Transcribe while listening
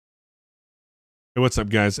Hey, what's up,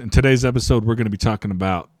 guys? In today's episode, we're going to be talking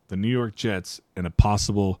about the New York Jets and a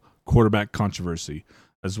possible quarterback controversy,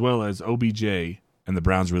 as well as OBJ and the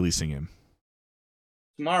Browns releasing him.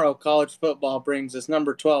 Tomorrow, college football brings us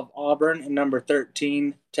number 12 Auburn and number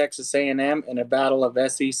 13 Texas A&M in a battle of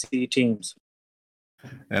SEC teams.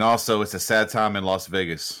 And also, it's a sad time in Las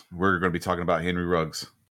Vegas. We're going to be talking about Henry Ruggs.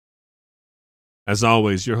 As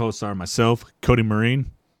always, your hosts are myself, Cody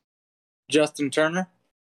Marine, Justin Turner,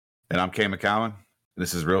 and I'm Kay McCowan.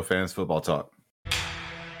 This is Real Fans Football Talk.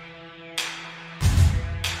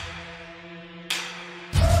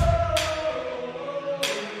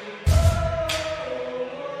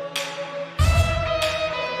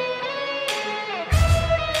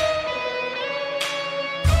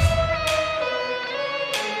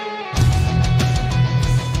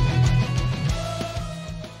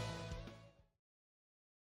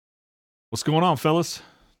 What's going on, fellas?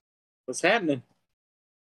 What's happening?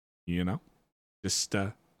 You know, just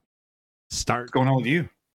start. What's going on with you?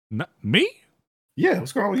 Me? Yeah,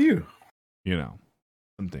 what's going on with you? You know,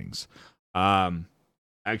 some things.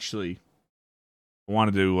 Actually, I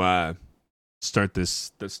wanted to start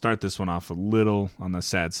this one off a little on the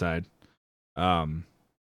sad side.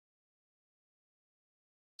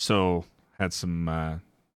 So had some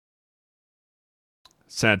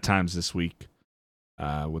sad times this week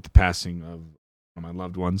with the passing of one of my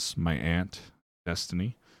loved ones, my aunt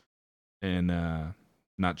Destiny, and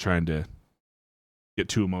not trying to get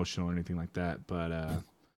too emotional or anything like that, but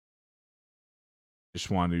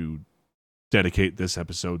just want to dedicate this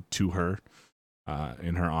episode to her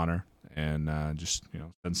in her honor, and just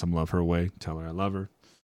send some love her way, tell her I love her.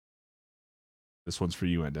 This one's for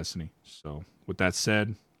you, Aunt Destiny. So with that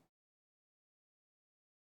said,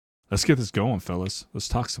 let's get this going, fellas. Let's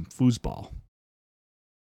talk some foosball.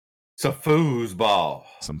 Some foosball.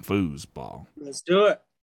 Some foosball. Let's do it.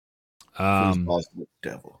 Foosball's the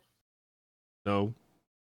devil. So,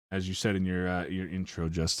 as you said in your intro,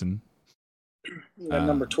 Justin,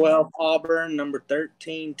 number 12 Auburn, number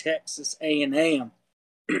 13 Texas A&M.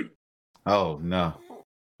 Oh no!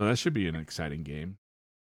 So that should be an exciting game.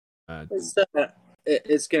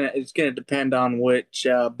 It's gonna depend on which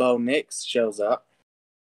Bo Nix shows up.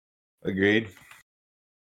 Agreed.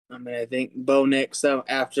 I mean, I think Bo Nix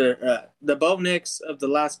after the Bo Nix of the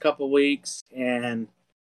last couple weeks and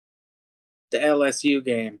the LSU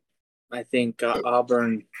game, I think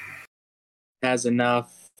Auburn has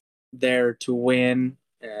enough there to win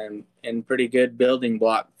and pretty good building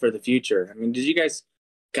block for the future. I mean, did you guys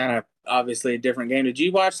kind of obviously a different game? Did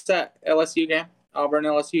you watch that LSU game, Auburn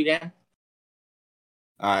LSU game?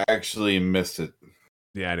 I actually missed it.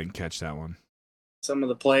 Yeah, I didn't catch that one. Some of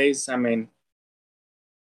the plays, I mean,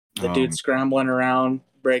 the dude scrambling around,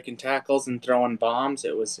 breaking tackles and throwing bombs.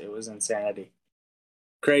 It was insanity.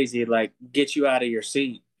 Crazy, like get you out of your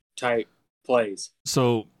seat type plays.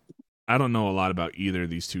 So I don't know a lot about either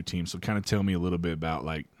of these two teams. So kind of tell me a little bit about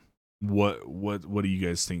like what do you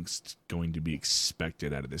guys think's going to be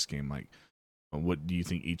expected out of this game? Like, what do you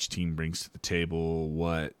think each team brings to the table?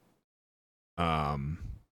 What who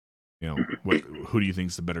do you think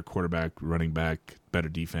is the better quarterback, running back, better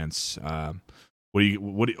defense?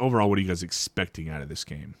 Overall, what are you guys expecting out of this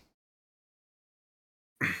game?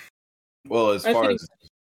 Well,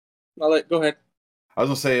 go ahead. I was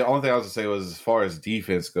gonna say, the only thing I was gonna say was as far as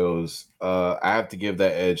defense goes, I have to give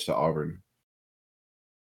that edge to Auburn.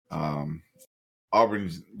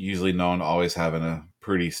 Auburn's usually known to always having a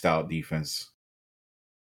pretty stout defense.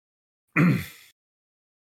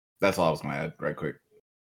 That's all I was gonna add, right quick.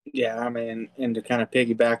 Yeah, I mean, and to kind of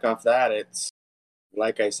piggyback off that, it's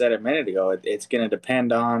like I said a minute ago, it's going to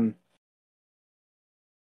depend on.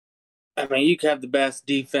 I mean, you can have the best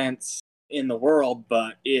defense in the world,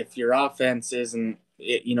 but if your offense isn't,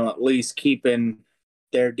 at least keeping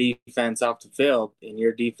their defense off the field and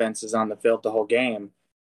your defense is on the field the whole game,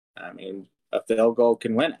 I mean, a field goal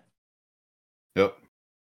can win it. Yep.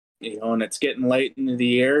 And it's getting late into the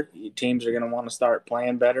year. Teams are going to want to start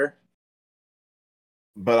playing better.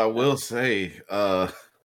 But I will say,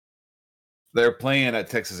 they're playing at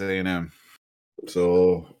Texas A&M,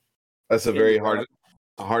 so that's a very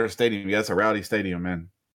harder stadium. Yeah, it's a rowdy stadium, man.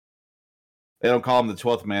 They don't call him the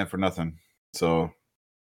 12th man for nothing. So,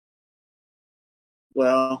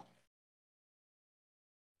 well,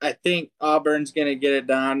 I think Auburn's going to get it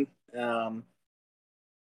done.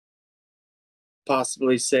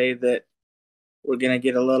 Possibly say that we're going to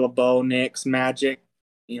get a little Bo Nix magic,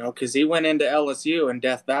 because he went into LSU in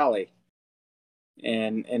Death Valley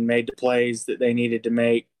and made the plays that they needed to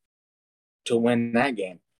make to win that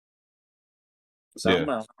game. So yeah.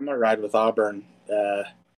 I'm gonna ride with Auburn,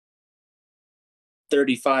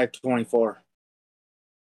 35-24.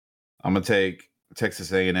 I'm gonna take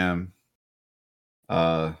Texas A&M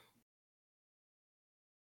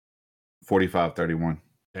 45-31.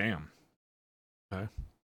 Damn. Okay.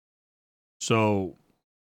 So,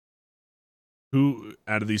 who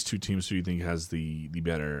out of these two teams do you think has the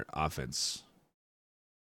better offense?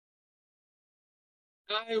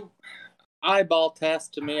 Eyeball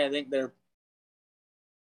test to me, I think they're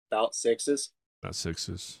about sixes. About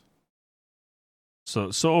sixes.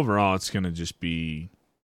 So overall, it's gonna just be.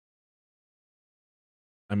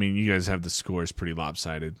 I mean, you guys have the scores pretty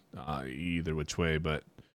lopsided either which way, but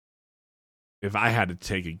if I had to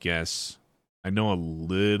take a guess, I know a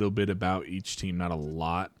little bit about each team, not a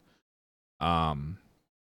lot. I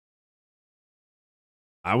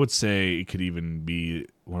would say it could even be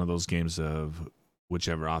one of those games of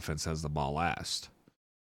whichever offense has the ball last.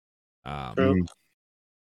 True.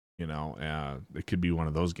 You know, it could be one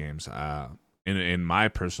of those games. In my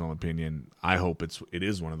personal opinion, I hope it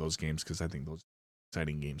is one of those games because I think those are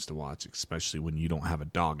exciting games to watch, especially when you don't have a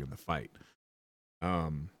dog in the fight. I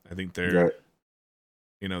think they're, Right.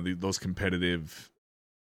 you know, those competitive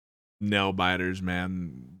nail biters,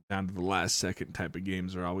 man, down to the last second type of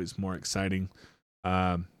games are always more exciting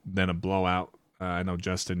than a blowout. I know,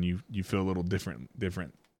 Justin, you feel a little different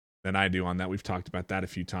than I do on that. We've talked about that a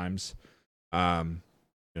few times. You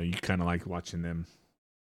know, you kind of like watching them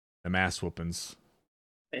ass whoopings.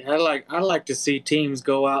 I like to see teams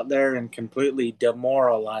go out there and completely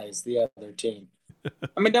demoralize the other team.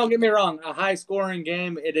 I mean, don't get me wrong, a high scoring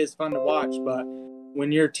game, it is fun to watch, but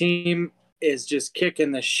when your team is just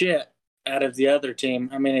kicking the shit out of the other team,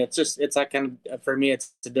 I mean, it's like kind of, for me,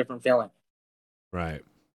 it's a different feeling. Right.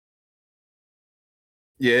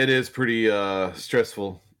 Yeah, it is pretty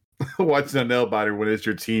stressful watching a nail biter when it's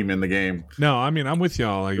your team in the game. No, I mean, I'm with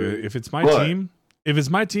y'all. Like, if it's my team,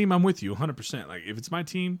 I'm with you 100%. Like, if it's my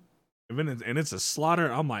team, and it's a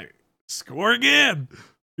slaughter, I'm like, score again,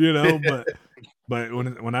 you know. But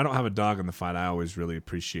when I don't have a dog in the fight, I always really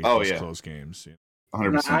appreciate those close games.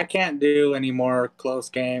 100%. I can't do any more close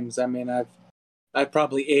games. I mean, I've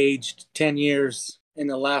probably aged 10 years in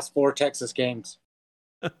the last 4 Texas games.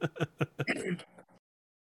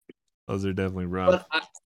 Those are definitely rough. But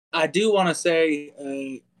I do want to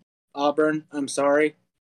say, Auburn, I'm sorry.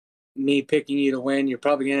 Me picking you to win, you're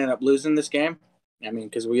probably going to end up losing this game. I mean,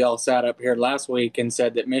 because we all sat up here last week and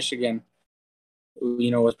said that Michigan,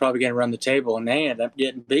 you know, was probably going to run the table, and they ended up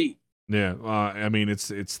getting beat. Yeah, I mean, it's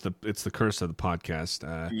the curse of the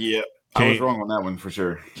podcast. Yeah, I was wrong on that one for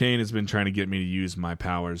sure. Kane has been trying to get me to use my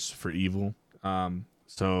powers for evil.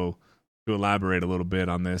 So to elaborate a little bit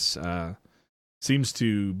on this, seems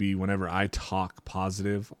to be whenever I talk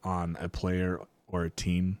positive on a player or a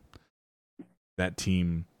team, that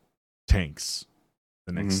team tanks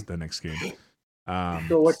the next game.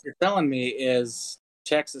 So what you're telling me is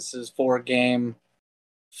Texas's 4-game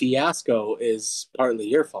fiasco is partly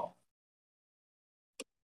your fault.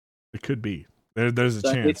 It could be. There's a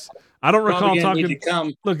chance. I don't recall talking.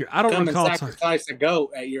 Look, I don't recall sacrifice a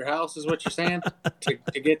goat at your house. Is what you're saying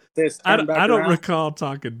to get this? I don't recall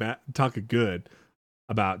talking good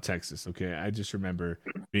about Texas. Okay, I just remember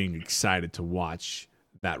being excited to watch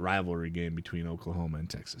that rivalry game between Oklahoma and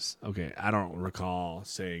Texas. Okay, I don't recall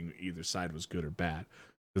saying either side was good or bad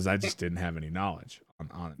because I just didn't have any knowledge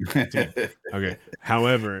on it. Okay,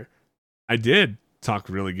 however, I did talk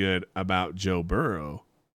really good about Joe Burrow.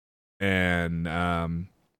 And I'm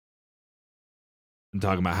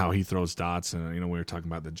talking about how he throws dots, and we were talking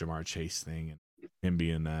about the Jamar Chase thing and him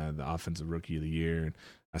being the offensive rookie of the year. And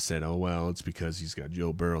I said, "Oh well, it's because he's got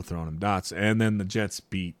Joe Burrow throwing him dots." And then the Jets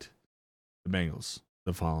beat the Bengals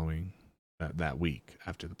the following that week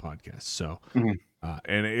after the podcast. So,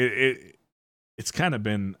 and it's kind of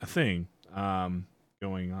been a thing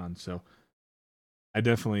going on. So, I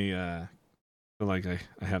definitely feel like I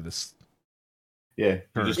have this. Yeah,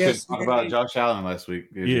 you just couldn't talk about Josh Allen last week.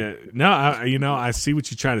 Yeah, no, I see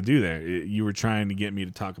what you try to do there. You were trying to get me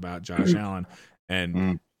to talk about Josh Allen,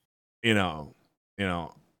 and you know,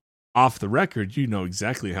 off the record, you know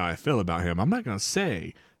exactly how I feel about him. I'm not going to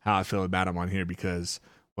say how I feel about him on here because,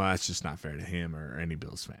 well, that's just not fair to him or any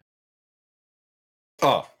Bills fan.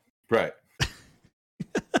 Oh, right.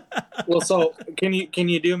 Well, so can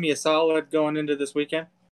you do me a solid going into this weekend?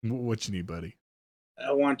 What you need, buddy?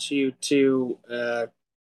 I want you to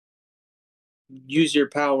use your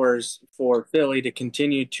powers for Philly to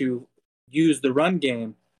continue to use the run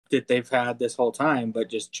game that they've had this whole time, but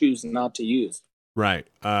just choose not to use. Right.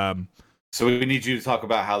 So we need you to talk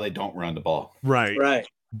about how they don't run the ball. Right. Right.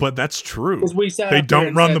 But that's true. They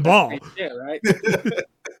don't run the ball. Shit, right?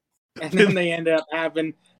 And then they end up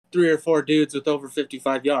having 3 or 4 dudes with over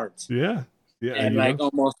 55 yards. Yeah. Yeah, and like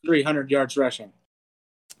almost 300 yards rushing.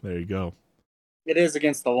 there you go. It is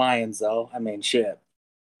against the Lions, though. I mean, shit.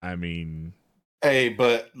 I mean, Hey,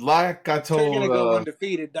 but like I They're gonna go told,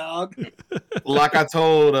 undefeated, dog. like I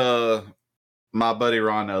told my buddy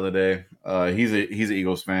Ron the other day, he's an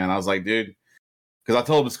Eagles fan. I was like, dude, because I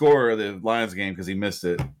told him the score of the Lions game because he missed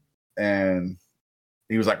it, and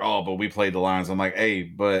he was like, oh, but we played the Lions. I'm like, hey,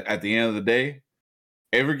 but at the end of the day,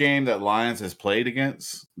 every game that Lions has played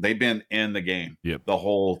against, they've been in the game the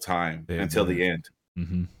whole time until the end.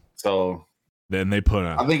 Mm-hmm. So then they put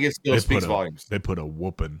I think it still speaks volumes. They put a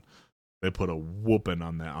whooping. They put a whooping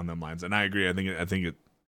on them lines, and I agree. I think it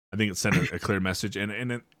sent a clear message.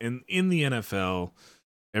 And in the NFL,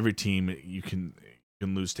 every team you can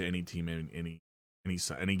lose to any team in any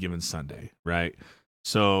given Sunday, right?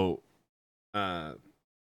 So,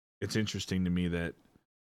 it's interesting to me that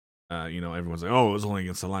everyone's like, oh, it was only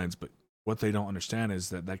against the Lions, but what they don't understand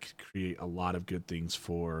is that could create a lot of good things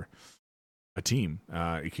for a team.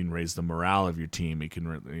 It can raise the morale of your team. It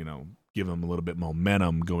can give them a little bit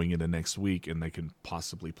momentum going into next week, and they can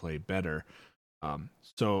possibly play better.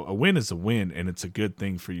 So a win is a win, and it's a good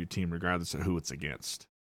thing for your team, regardless of who it's against.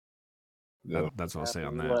 Yeah. That's what I'll say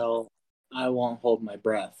on that. Well, I won't hold my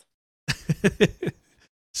breath.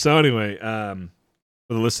 So anyway, for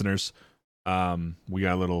the listeners, we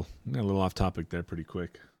got a little off topic there pretty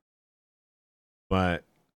quick, but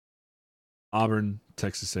Auburn,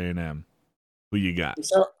 Texas A&M, who you got?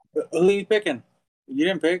 So who are you picking? You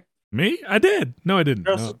didn't pick. Me? I did. No, I didn't.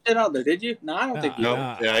 Throw some shit out there, did you? No, I don't think you did.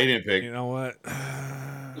 Yeah, he didn't pick. You know what?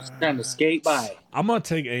 Just trying to skate by. I'm gonna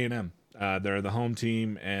take A&M. They're the home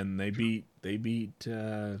team, and they beat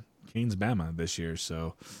Canes Bama this year,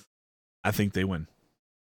 so I think they win.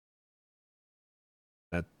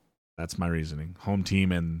 That's my reasoning. Home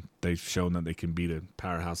team, and they've shown that they can beat a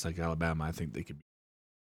powerhouse like Alabama. I think they could.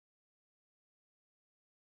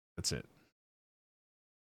 That's it.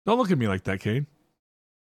 Don't look at me like that, Kane.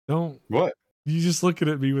 Don't. What? You just looking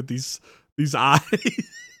at me with these eyes.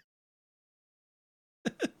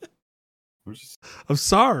 I'm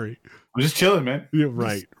sorry. I'm just chilling, man. Yeah,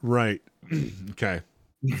 right. Okay.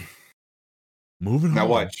 Moving on. Now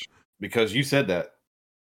watch, because you said that.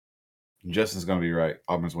 Justin's gonna be right.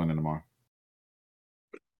 Auburn's winning tomorrow.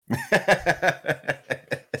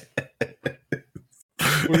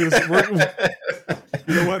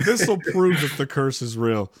 You know what? This will prove if the curse is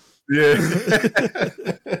real. Yeah.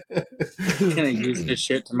 I'm gonna use this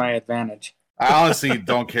shit to my advantage. I honestly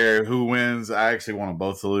don't care who wins. I actually want them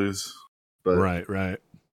both to lose. But Right.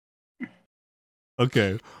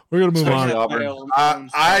 Okay, we're gonna move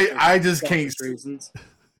on. I just can't.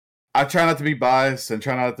 I try not to be biased and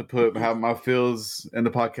try not to have my feels in the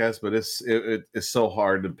podcast, but it's so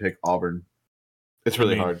hard to pick Auburn. It's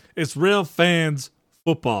really hard. It's real fans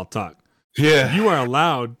football talk. Yeah, you are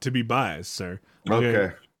allowed to be biased, sir.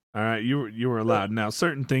 Okay. All right, you were allowed. Now,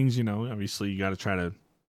 certain things, obviously, you got to try to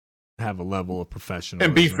have a level of professionalism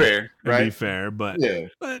and be fair, right? And be fair, but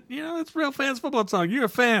it's real fans football talk. You're a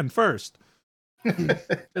fan first.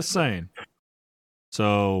 Just saying.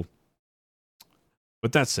 So,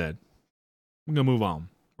 with that said, we're gonna move on.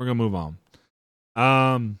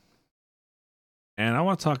 And I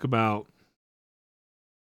want to talk about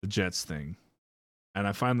the Jets thing. And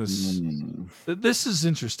I find this is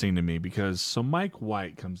interesting to me because Mike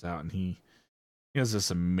White comes out and he has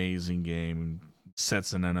this amazing game,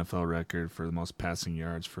 sets an NFL record for the most passing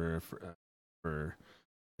yards for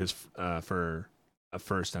a first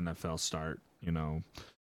NFL start.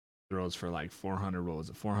 Throws for like 400. What was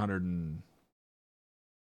it?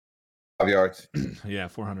 405 yards. Yeah,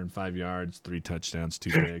 405 yards, 3 touchdowns,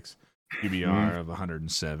 2 picks, QBR of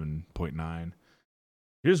 107.9.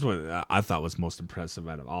 Here's what I thought was most impressive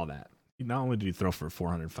out of all that. Not only did he throw for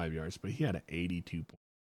 405 yards, but he had an 82 point.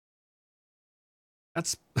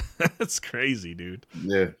 That's crazy, dude.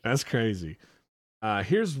 Yeah. That's crazy.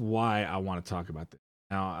 Here's why I want to talk about this.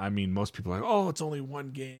 Now, I mean, most people are like, oh, it's only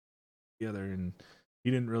one game together, and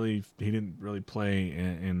he didn't really play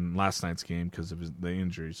in last night's game because of the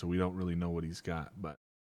injury, so we don't really know what he's got. But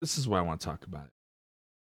this is why I want to talk about it.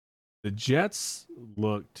 The Jets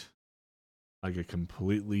looked like a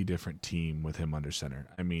completely different team with him under center.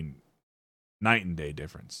 I mean, night and day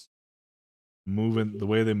difference. The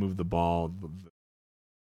way they moved the ball,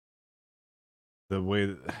 the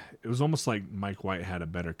way it was almost like Mike White had a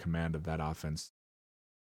better command of that offense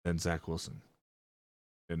than Zach Wilson.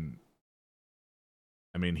 And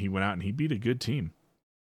I mean, he went out and he beat a good team.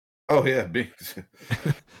 Oh yeah,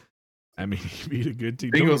 I mean, he beat a good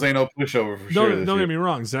team. Bengals ain't no pushover for sure. Don't get me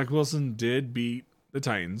wrong. Zach Wilson did beat the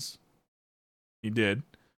Titans. He did,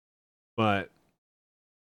 but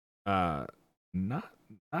not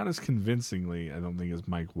as convincingly, I don't think, as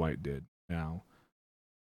Mike White did. Now,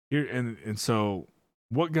 here and so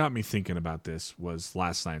what got me thinking about this was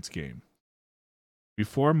last night's game.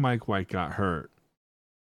 Before Mike White got hurt,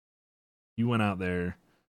 he went out there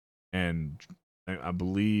and I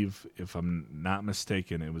believe, if I'm not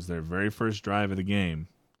mistaken, it was their very first drive of the game.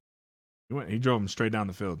 He drove him straight down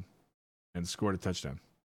the field and scored a touchdown.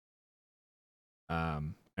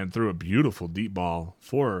 And threw a beautiful deep ball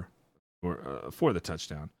for the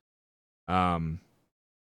touchdown.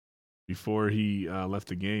 Before he left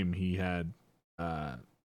the game, he had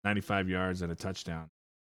 95 yards and a touchdown.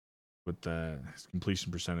 With his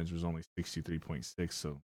completion percentage was only 63.6,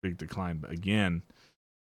 so big decline. But again,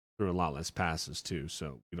 threw a lot less passes too,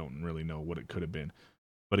 so we don't really know what it could have been.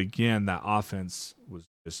 But again, that offense was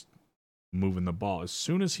just moving the ball. As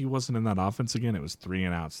soon as he wasn't in that offense again, it was 3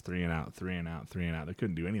 and outs, 3 and out, 3 and out, 3 and out. They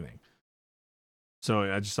couldn't do anything. So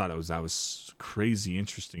I just thought that was crazy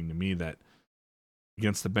interesting to me that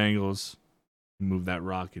against the Bengals, he moved that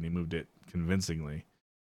rock and he moved it convincingly.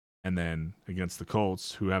 And then against the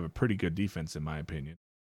Colts, who have a pretty good defense in my opinion,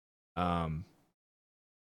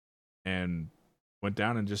 and went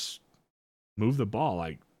down and just moved the ball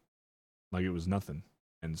like it was nothing,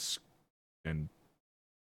 and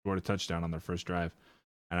scored a touchdown on their first drive.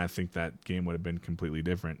 And I think that game would have been completely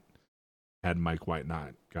different had Mike White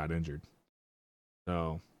not got injured.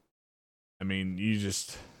 So, I mean,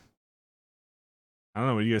 I don't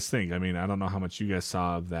know what you guys think. I mean, I don't know how much you guys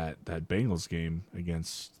saw of that Bengals game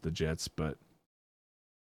against the Jets, but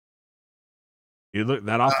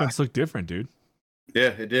that offense looked different, dude. Yeah,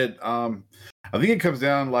 it did. I think it comes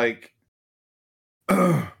down like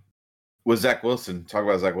with Zach Wilson. Talk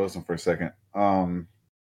about Zach Wilson for a second.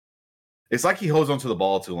 It's like he holds onto the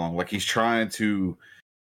ball too long. Like he's trying to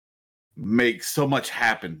make so much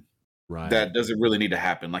happen that doesn't really need to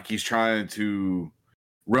happen. Like he's trying to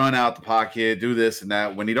run out the pocket, do this and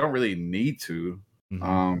that when you don't really need to.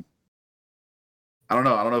 Mm-hmm. I don't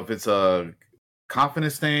know. I don't know if it's a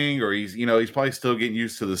confidence thing or he's probably still getting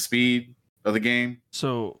used to the speed of the game.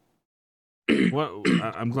 So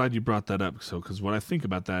I'm glad you brought that up. So, because what I think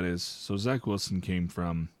about that is, so Zach Wilson came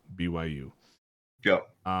from BYU. Yep.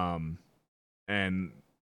 And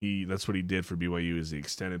that's what he did for BYU is the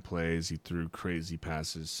extended plays. He threw crazy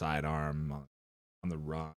passes, sidearm on the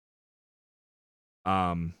run.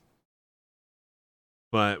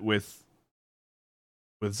 But with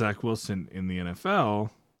Zach Wilson in the NFL,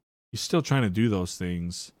 he's still trying to do those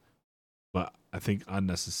things, but I think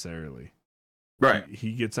unnecessarily. Right.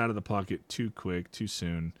 He gets out of the pocket too quick, too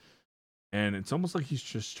soon, and it's almost like he's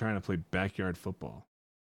just trying to play backyard football,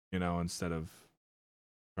 instead of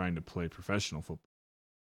trying to play professional football.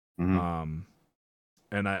 Mm-hmm.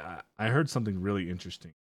 And I heard something really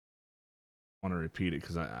interesting. I want to repeat it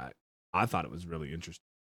because I thought it was really interesting.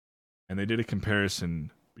 And they did a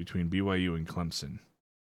comparison between BYU and Clemson.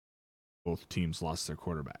 Both teams lost their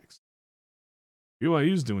quarterbacks.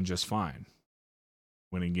 BYU's doing just fine.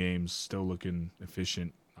 Winning games, still looking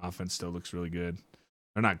efficient. Offense still looks really good.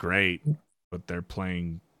 They're not great, but they're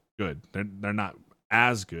playing good. They're not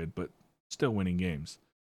as good, but still winning games.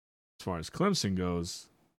 As far as Clemson goes,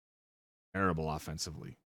 terrible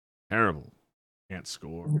offensively. Terrible. Can't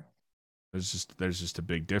score. There's just a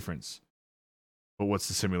big difference. But what's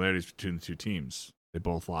the similarities between the two teams? They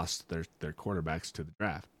both lost their quarterbacks to the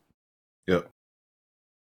draft. Yep.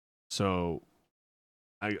 So,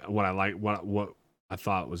 what I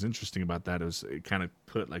thought was interesting about that is it kind of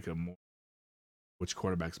put like which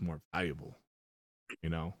quarterback's more valuable. I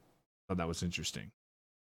thought that was interesting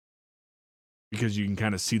because you can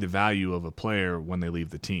kind of see the value of a player when they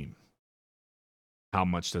leave the team. How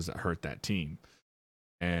much does it hurt that team?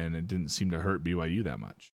 And it didn't seem to hurt BYU that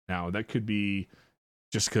much. Now, that could be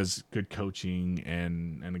just because good coaching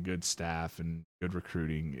and a good staff and good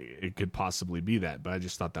recruiting. It could possibly be that, but I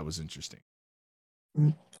just thought that was interesting.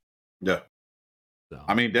 Yeah. So.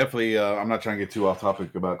 I mean, definitely, I'm not trying to get too off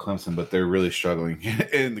topic about Clemson, but they're really struggling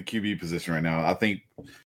in the QB position right now. I think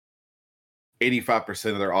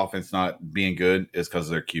 85% of their offense not being good is because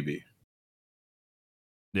of their QB.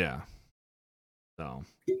 Yeah. So,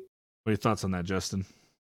 what are your thoughts on that, Justin?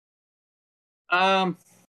 I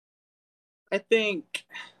think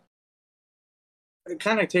it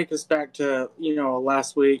kind of takes us back to,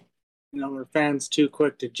 last week, were fans too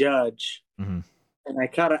quick to judge. Mm-hmm. And I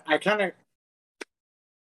kind of,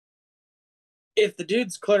 if the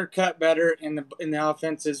dude's clear cut better and the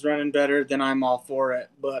offense is running better, then I'm all for it.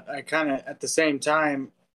 But I kind of, at the same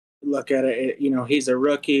time, look at it, he's a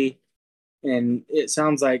rookie and it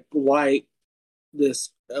sounds like White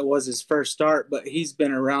this was his first start, but he's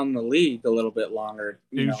been around the league a little bit longer.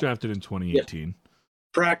 He was drafted in 2018. Yeah.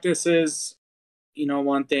 Practices,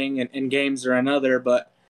 one thing, and games are another,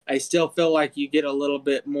 but I still feel like you get a little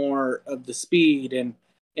bit more of the speed and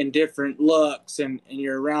different looks, and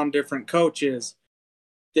you're around different coaches.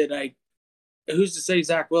 Who's to say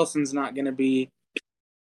Zach Wilson's not going to be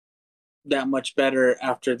that much better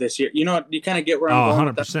after this year? You kind of get where I'm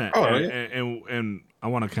going. 100%. Oh, and I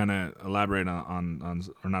want to kind of elaborate on,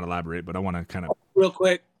 or not elaborate, but I want to kind of real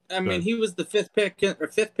quick. I mean, he was the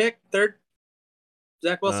third.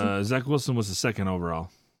 Zach Wilson. Zach Wilson was the second overall.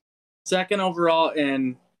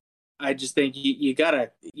 And I just think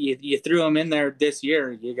you threw him in there this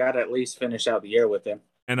year. You gotta at least finish out the year with him.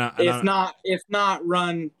 If not,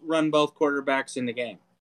 run both quarterbacks in the game.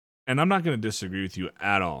 And I'm not going to disagree with you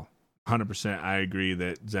at all. 100%. I agree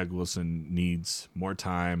that Zach Wilson needs more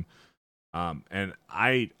time. And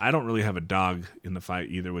I don't really have a dog in the fight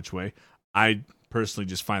either which way. I personally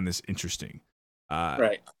just find this interesting.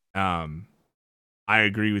 Right. I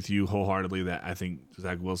agree with you wholeheartedly that I think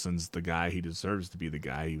Zach Wilson's the guy. He deserves to be the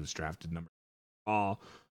guy. He was drafted number 1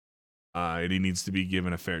 and he needs to be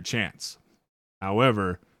given a fair chance.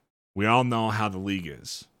 However, we all know how the league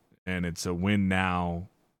is, and it's a win now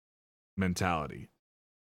mentality.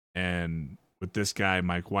 And with this guy,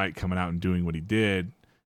 Mike White, coming out and doing what he did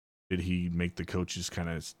he make the coaches kind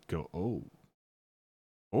of go, "Oh,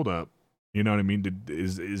 hold up"? You know what I mean?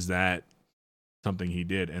 Is that something he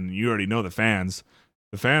did? And you already know the fans.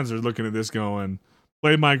 The fans are looking at this going,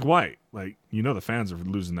 "Play Mike White." Like, the fans are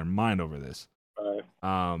losing their mind over this. Right.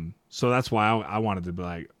 So that's why I wanted to be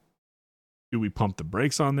like, do we pump the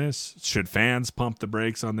brakes on this? Should fans pump the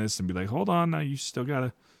brakes on this and be like, hold on, now you still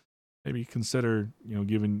gotta maybe consider,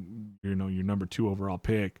 giving your number 2 overall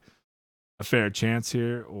pick a fair chance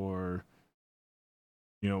here? Or,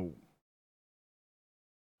 I don't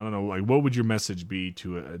know, like, what would your message be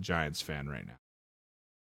to a Giants fan right now?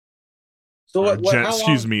 So a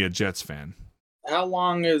Jets fan. How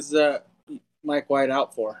long is Mike White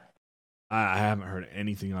out for? I haven't heard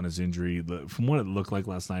anything on his injury. From what it looked like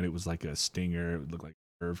last night, it was like a stinger. It looked like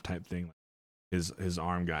a nerve type thing. His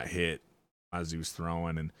arm got hit as he was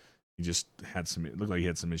throwing, and he just had it looked like he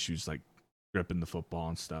had some issues like gripping the football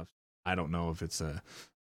and stuff. I don't know if it's a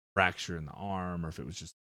fracture in the arm or if it was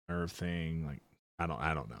just a nerve thing. Like, I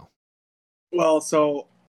don't know. Well, so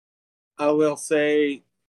I will say,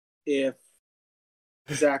 if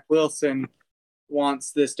Zach Wilson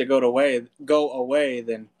wants this to go away,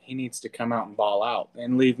 then he needs to come out and ball out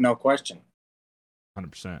and leave no question.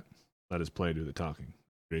 100%. Let his play do the talking.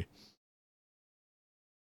 Agree.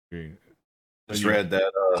 Just read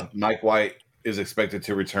that Mike White is expected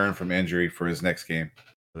to return from injury for his next game.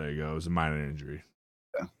 There you go. It was a minor injury.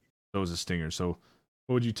 Yeah. So it was a stinger. So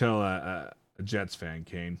what would you tell a Jets fan,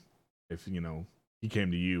 Kane, if he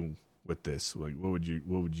came to you with this? Like, what would you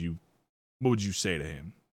say to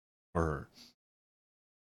him or her?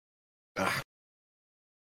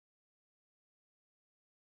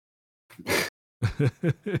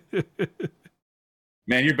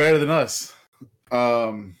 Man, you're better than us.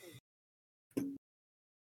 But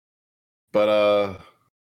I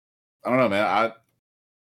don't know, man. I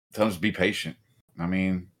tell them to be patient. I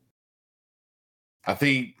mean, I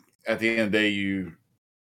think at the end of the day, you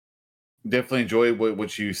definitely enjoy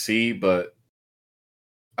what you see, but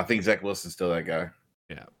I think Zach Wilson's still that guy.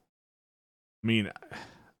 Yeah. I mean,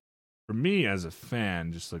 for me as a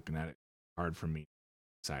fan, just looking at it, hard for me.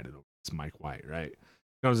 Excited. It's Mike White, right?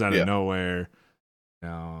 Comes out of nowhere,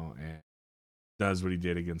 and does what he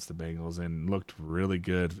did against the Bengals and looked really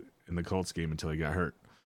good in the Colts game until he got hurt.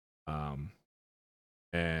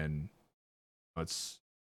 And it's,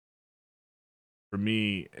 for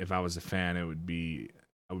me, if I was a fan, I would be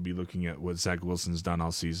looking at what Zach Wilson's done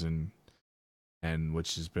all season, and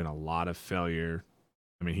which has been a lot of failure.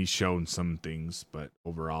 I mean, he's shown some things, but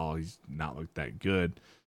overall, he's not looked that good.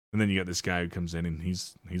 And then you got this guy who comes in and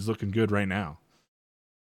he's looking good right now.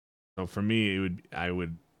 So for me,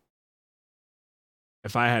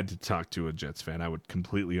 if I had to talk to a Jets fan, I would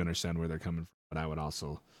completely understand where they're coming from, but I would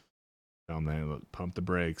also tell them, hey, look, pump the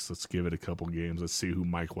brakes. Let's give it a couple games. Let's see who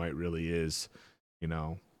Mike White really is. We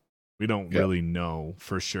don't really know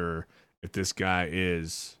for sure if this guy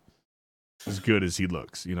is as good as he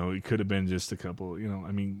looks. It could have been just a couple,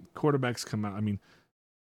 I mean, quarterbacks come out. I mean,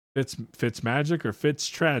 Fitz magic or Fitz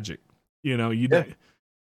tragic.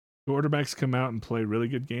 Quarterbacks come out and play really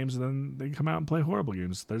good games, and then they come out and play horrible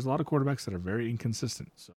games. There's a lot of quarterbacks that are very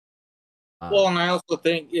inconsistent. So, well, and I also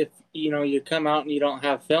think if you come out and you don't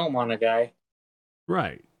have film on a guy,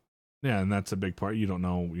 right? Yeah, and that's a big part. You don't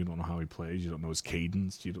know how he plays. You don't know his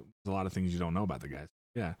cadence. There's a lot of things you don't know about the guys.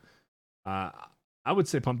 Yeah. I would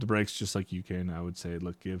say pump the brakes just like you can. I would say,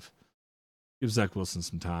 look, give Zach Wilson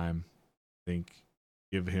some time. I think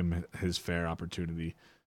give him his fair opportunity.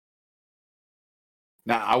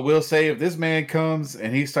 Now, I will say, if this man comes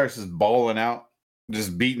and he starts just balling out,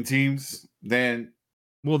 just beating teams, then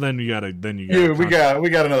we got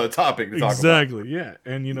another topic to talk about. Exactly. Yeah,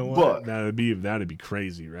 and you know what? But That'd be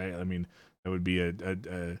crazy, right? I mean, that would be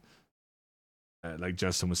a like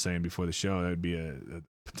Justin was saying before the show. That would be a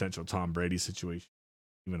potential Tom Brady situation,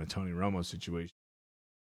 even a Tony Romo situation.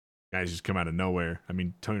 Guys just come out of nowhere. I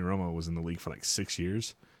mean, Tony Romo was in the league for like 6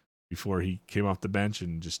 years before he came off the bench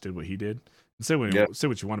and just did what he did. And say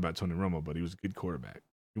what you want about Tony Romo, but he was a good quarterback.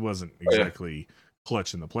 He wasn't exactly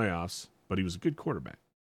clutch in the playoffs, but he was a good quarterback.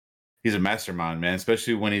 He's a mastermind, man,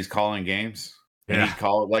 especially when he's calling games. And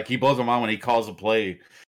Yeah. he blows my mind when he calls a play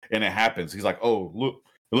and it happens. He's like, oh, look,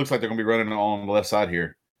 it looks like they're going to be running on the left side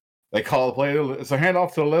here. They call the play. It's a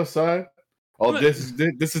handoff to the left side. Oh, this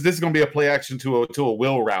is going to be a play action to a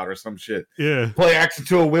wheel route or some shit. Yeah. Play action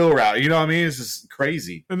to a wheel route. You know what I mean? It's just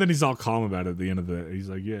crazy. And then he's all calm about it at the end of he's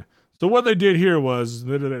like, yeah. So what they did here was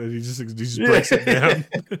he just breaks it down.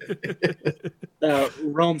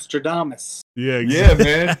 Rome Stradamus. Yeah,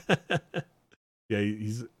 exactly. Yeah,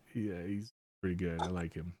 man. he's pretty good. I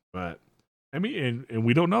like him. But I mean, and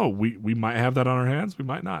we don't know. We might have that on our hands. We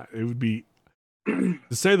might not. It would be, to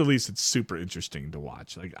say the least, it's super interesting to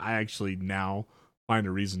watch. Like, I actually now find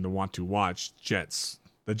a reason to want to watch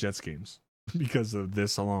the Jets games because of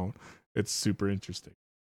this alone. It's super interesting.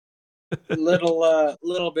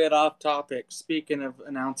 little bit off topic. Speaking of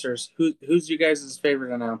announcers, who's you guys'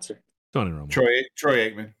 favorite announcer? Tony Romo. Troy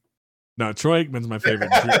Aikman. No, Troy Aikman's my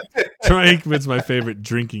favorite. Troy Aikman's my favorite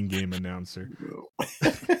drinking game announcer.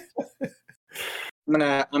 I'm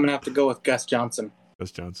gonna have to go with Gus Johnson.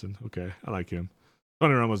 Gus Johnson. Okay, I like him.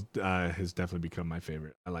 Tony Romo has definitely become my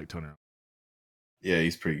favorite. I like Tony Romo. Yeah,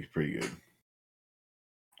 he's pretty good.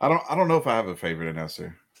 I don't know if I have a favorite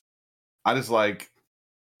announcer. I just like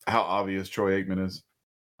how obvious Troy Aikman is.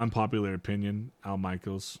 Unpopular opinion: Al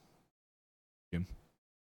Michaels. Him.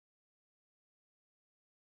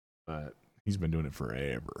 But he's been doing it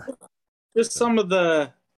forever. Just some of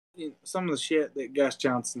the shit that Gus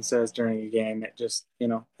Johnson says during a game. It just,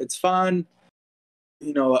 it's fun.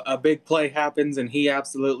 A big play happens and he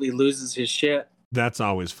absolutely loses his shit. That's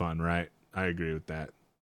always fun, right? I agree with that.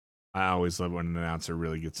 I always love when an announcer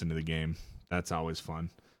really gets into the game. That's always fun,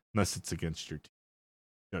 unless it's against your team.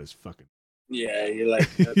 That is fucking. Yeah, you're like,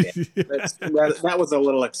 okay, that was a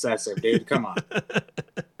little excessive, dude. Come on.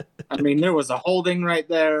 I mean, there was a holding right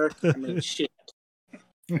there. I mean, shit.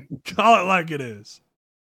 Call it like it is.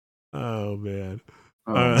 Oh, man.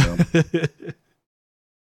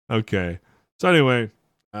 Okay. So anyway,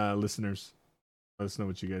 listeners, let us know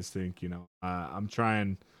what you guys think. I'm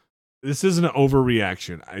trying. This isn't an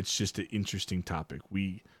overreaction. It's just an interesting topic.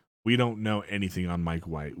 We don't know anything on Mike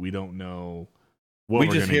White. We don't know what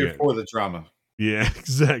we're just here for the drama. Yeah,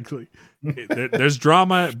 exactly. There's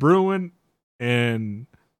drama brewing, and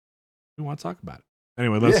we want to talk about it.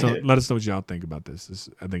 Anyway, let us know what y'all think about this.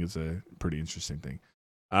 I think it's a pretty interesting thing.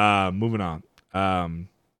 Moving on.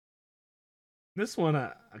 This one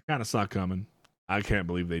I kind of saw coming. I can't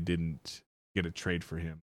believe they didn't get a trade for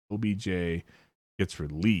him. OBJ gets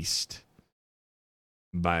released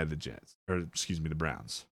by the Jets, or excuse me, the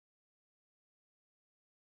Browns.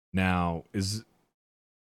 Now,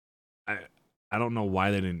 I don't know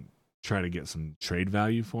why they didn't try to get some trade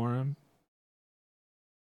value for him.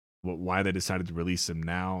 Why they decided to release him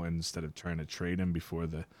now instead of trying to trade him before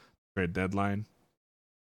the trade deadline.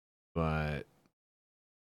 But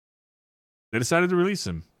they decided to release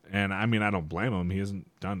him. And I mean, I don't blame him. He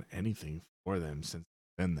hasn't done anything for them since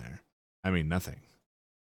he's been there. I mean, nothing.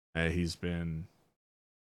 His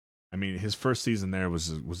first season there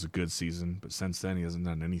was a good season, but since then he hasn't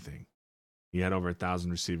done anything. He had over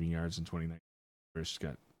 1,000 receiving yards in 2019. First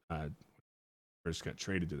got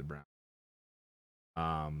traded to the Browns.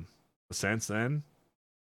 Since then,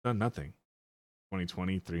 done nothing.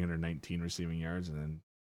 2020, 319 receiving yards, and then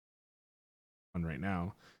one right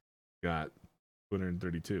now got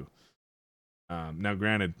 232. Now,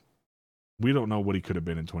 granted, we don't know what he could have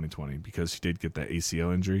been in 2020 because he did get that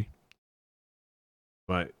ACL injury.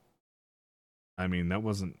 But I mean, if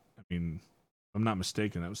I'm not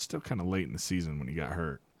mistaken, that was still kind of late in the season when he got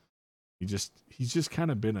hurt. He's just kind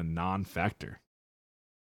of been a non-factor.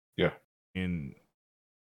 Yeah. And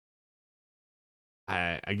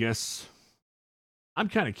I guess I'm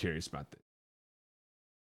kind of curious about this.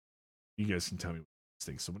 You guys can tell me what you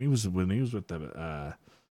think. So when he was with the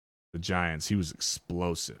Giants, he was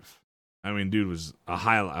explosive. I mean, dude was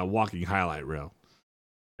a walking highlight reel.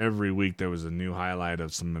 every week there was a new highlight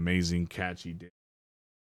of some amazing catch he did.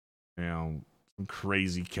 Some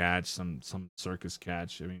crazy catch, some circus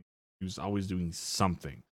catch. I mean, he was always doing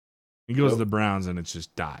something. He goes to the Browns and it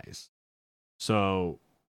just dies. So,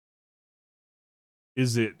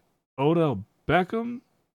 is it Odell Beckham,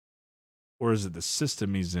 or is it the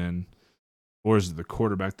system he's in, or is it the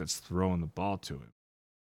quarterback that's throwing the ball to him,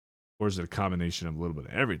 or is it a combination of a little bit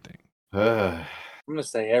of everything? I'm gonna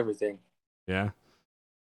say everything. Yeah.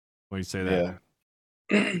 Why do you say that?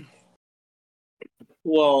 Yeah.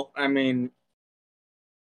 Well, I mean,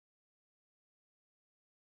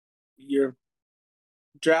 you're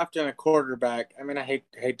drafting a quarterback. I mean, I hate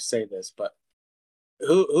to say this, but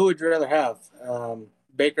who would you rather have,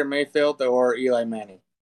 Baker Mayfield or Eli Manning?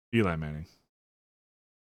 Eli Manning.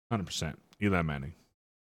 100%. Eli Manning.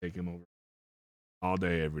 Take him over all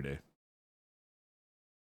day, every day.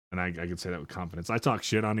 And I can say that with confidence. I talk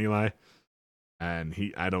shit on Eli, and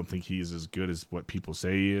I don't think he's as good as what people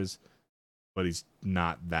say he is, but he's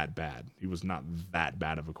not that bad. He was not that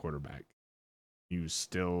bad of a quarterback. He was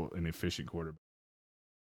still an efficient quarterback.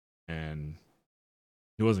 And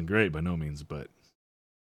he wasn't great by no means, but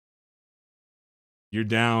you're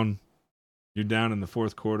down in the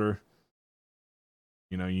fourth quarter.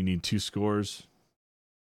 You need 2 scores.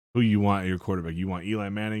 Who you want at your quarterback? You want Eli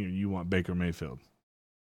Manning or you want Baker Mayfield?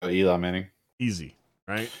 Eli Manning. Easy,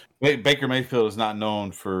 right? Wait, Baker Mayfield is not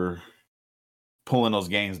known for pulling those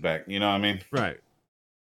games back. You know what I mean? Right.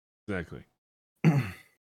 Exactly.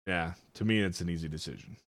 Yeah, to me, it's an easy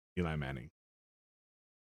decision. Eli Manning.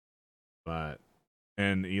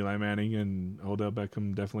 And Eli Manning and Odell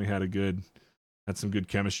Beckham definitely had some good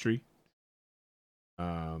chemistry.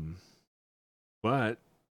 But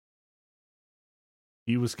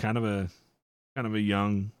he was kind of a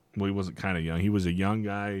young. Well, he wasn't kind of young. He was a young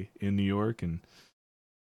guy in New York and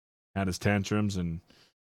had his tantrums and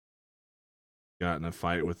got in a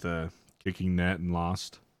fight with a kicking net and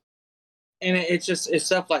lost. And it's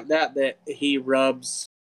stuff like that he rubs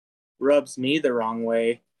me the wrong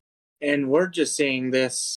way, and we're just seeing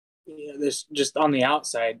this just on the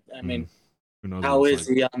outside. I mean, who knows how is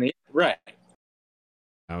he on the right?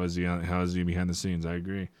 How is he behind the scenes? I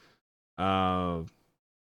agree. So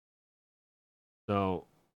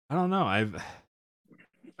I don't know. I mean,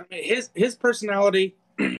 his personality.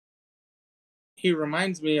 He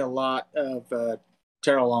reminds me a lot of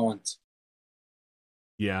Terrell Owens.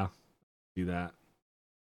 Yeah, see that.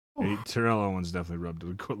 Hey, Terrell Owens definitely rubbed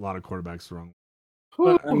a lot of quarterbacks the wrong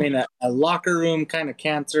way. But I mean, a locker room kind of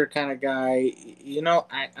cancer kind of guy.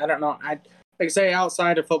 I don't know. Like I say,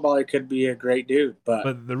 outside of football, he could be a great dude.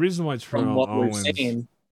 But the reason why Terrell Owens, seen,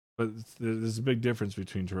 but there's a big difference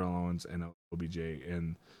between Terrell Owens and OBJ,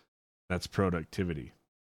 and that's productivity.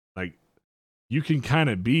 Like, you can kind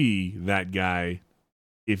of be that guy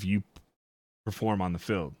if you perform on the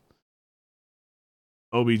field.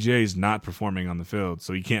 OBJ is not performing on the field,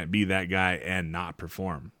 so he can't be that guy and not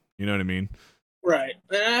perform. You know what I mean? Right.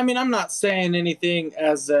 I mean, I'm not saying anything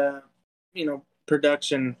as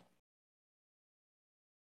production.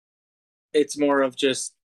 It's more of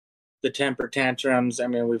just the temper tantrums. I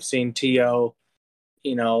mean, we've seen T.O.,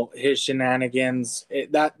 his shenanigans.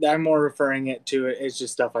 That I'm more referring it to it's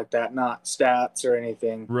just stuff like that, not stats or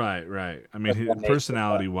anything. Right. I mean,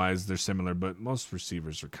 personality-wise, they're similar, but most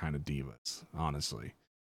receivers are kind of divas, honestly.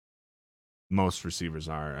 Most receivers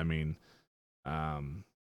are. I mean, some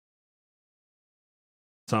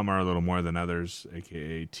are a little more than others,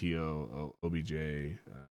 aka T.O., OBJ.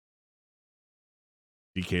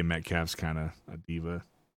 DK Metcalf's kind of a diva.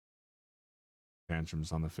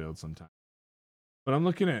 Tantrums on the field sometimes. But I'm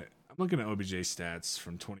looking at OBJ stats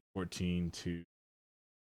from 2014 to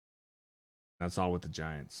that's all with the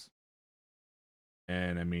Giants.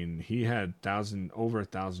 And I mean, he had over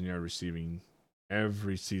 1,000 yard receiving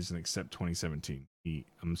every season except 2017.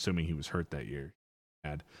 I'm assuming he was hurt that year.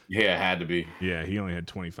 It had to be. Yeah, he only had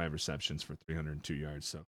 25 receptions for 302 yards.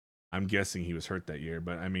 So I'm guessing he was hurt that year.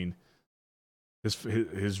 But I mean,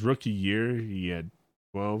 his rookie year, he had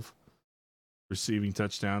 12 receiving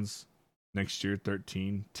touchdowns. Next year,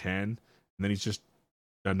 13, 10. And then he's just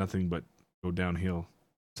done nothing but go downhill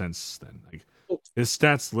since then. Like, his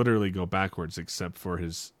stats literally go backwards except for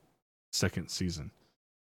his second season.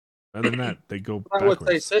 Other than that, they go backwards. I would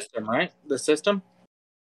say system, right? The system?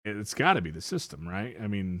 It's got to be the system, right? I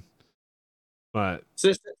mean, but...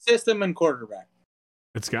 System and quarterback.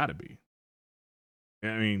 It's got to be.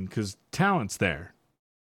 I mean, because talent's there.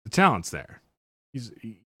 The talent's there. He's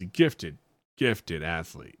a gifted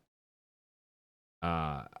athlete.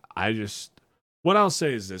 What I'll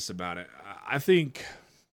say is this about it. I think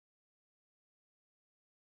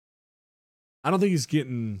I don't think he's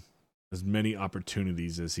getting as many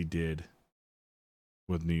opportunities as he did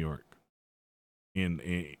with New York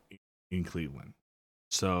in Cleveland.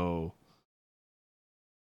 So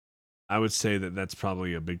I would say that that's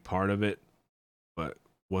probably a big part of it. But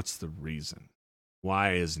what's the reason?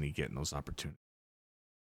 Why isn't he getting those opportunities?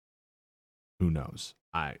 Who knows?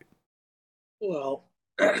 Well,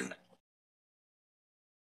 I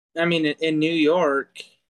mean, in New York,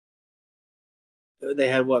 they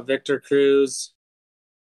had Victor Cruz.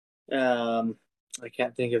 I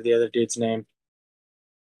can't think of the other dude's name.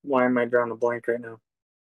 Why am I drawing a blank right now?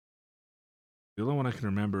 The only one I can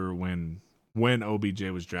remember when OBJ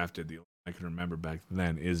was drafted, the only one I can remember back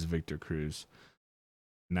then is Victor Cruz.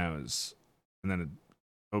 And then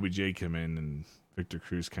OBJ came in and Victor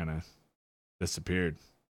Cruz kind of disappeared.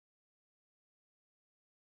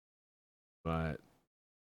 But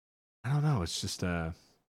I don't know. It's just I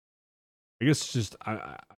guess it's just I'm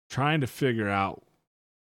trying to figure out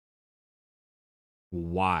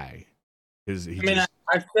why.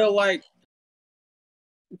 I feel like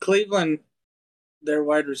Cleveland, their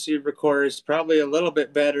wide receiver core is probably a little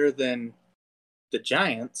bit better than the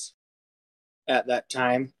Giants at that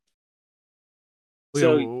time.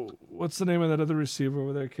 So, what's the name of that other receiver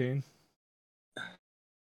over there, Kane?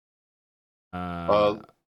 And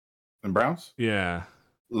Browns? Yeah.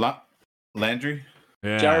 Landry?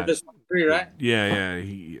 Yeah. Jarvis Landry, right? Yeah.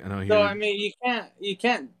 I know. So I mean, you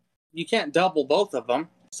can't double both of them.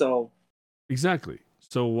 So exactly.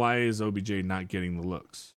 So why is OBJ not getting the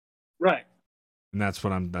looks? Right. And that's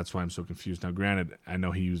why I'm so confused. Now, granted, I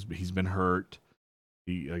know he's been hurt.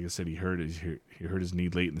 Like I said, he hurt his knee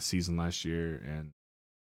late in the season last year, and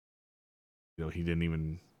he didn't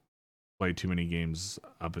even play too many games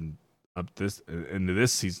into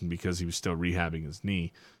this season because he was still rehabbing his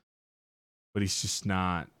knee. But he's just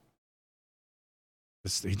not.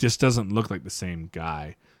 He just doesn't look like the same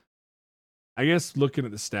guy. I guess looking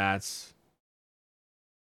at the stats,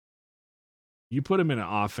 you put him in an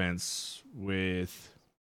offense with.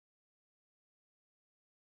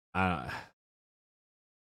 Put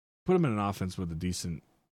him in an offense with a decent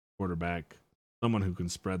quarterback, someone who can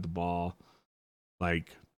spread the ball.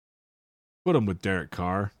 Like, put him with Derek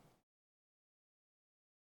Carr.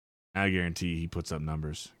 I guarantee he puts up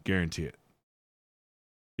numbers. Guarantee it.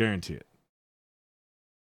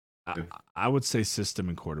 I would say system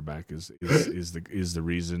and quarterback is the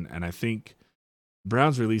reason, and I think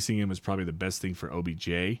Browns releasing him is probably the best thing for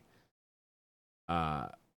OBJ. I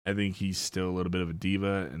think he's still a little bit of a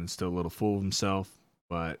diva and still a little full of himself,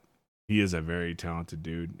 but he is a very talented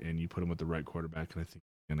dude, and you put him with the right quarterback, and I think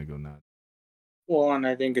he's gonna go nuts. Well, and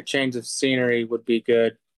I think a change of scenery would be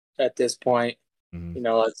good at this point. Mm-hmm.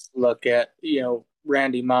 Let's look at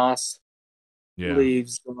Randy Moss. Yeah.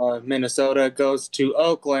 Leaves Minnesota, goes to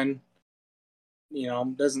Oakland,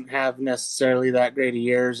 doesn't have necessarily that great of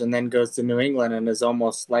years, and then goes to New England and is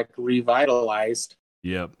almost like revitalized.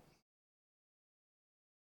 Yep.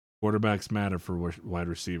 Quarterbacks matter for wide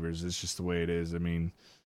receivers. It's just the way it is. I mean,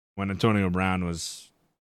 when Antonio Brown was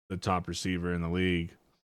the top receiver in the league,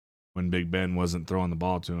 when Big Ben wasn't throwing the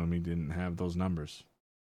ball to him, he didn't have those numbers.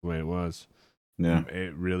 The way it was. Yeah.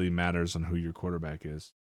 It really matters on who your quarterback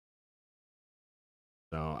is.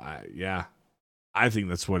 So, I think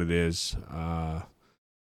that's what it is.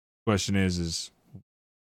 Question is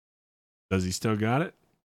does he still got it?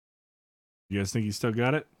 You guys think he still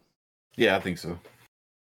got it? Yeah, I think so.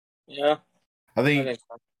 Yeah. I think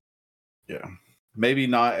so. Yeah. Maybe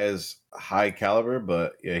not as high caliber,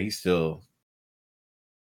 but yeah, he's still.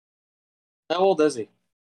 How old is he?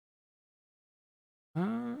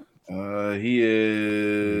 He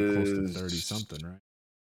is close to 30 something, right?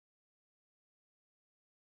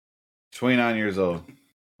 29 years old.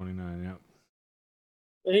 29, yep.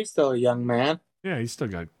 But he's still a young man. Yeah, he's still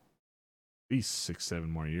got at least 6-7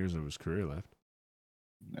 more years of his career left.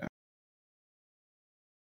 Yeah.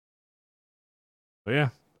 But yeah.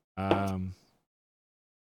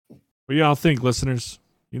 What do y'all think, listeners?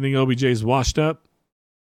 You think OBJ's washed up?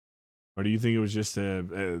 Or do you think it was just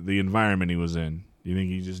the environment he was in? Do you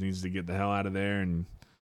think he just needs to get the hell out of there and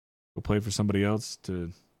go play for somebody else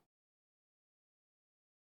to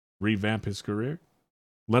revamp his career?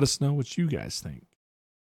 Let us know what you guys think.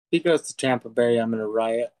 If he goes to Tampa Bay, I'm going to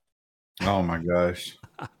riot. Oh my gosh.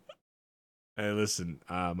 Hey, listen,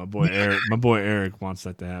 my boy Eric wants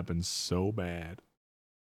that to happen so bad.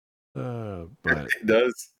 But it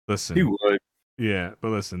does. Listen, he would. Yeah,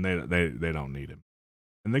 but listen, they don't need him,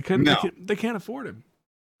 and they couldn't. No. They can't afford him.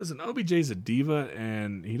 Listen, OBJ's a diva,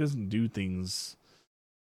 and he doesn't do things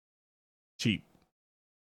cheap.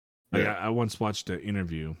 Like I once watched an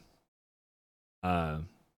interview.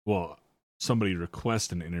 somebody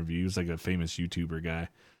request an interview. He was like a famous YouTuber guy.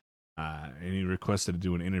 And he requested to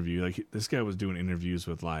do an interview. Like this guy was doing interviews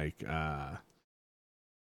with like drawing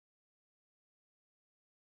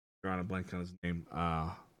a blank on his name.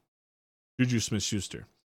 Juju Smith-Schuster.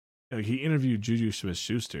 Like he interviewed Juju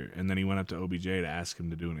Smith-Schuster, and then he went up to OBJ to ask him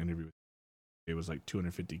to do an interview. It was like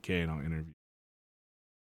 $250K, and I'll interview.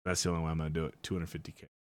 That's the only way I'm gonna do it. $250K.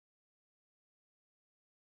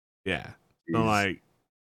 Yeah. Jeez. So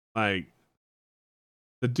like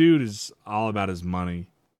the dude is all about his money.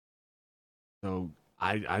 So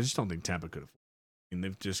I just don't think Tampa could have. I mean,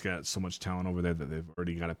 they've just got so much talent over there that they've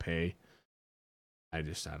already got to pay. I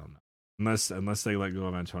don't know. Unless they let go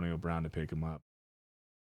of Antonio Brown to pick him up.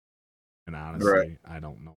 And honestly, right. I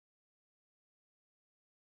don't know.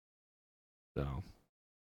 So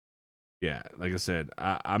yeah, like I said,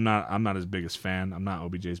 I'm not his biggest fan. I'm not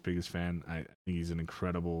OBJ's biggest fan. I think he's an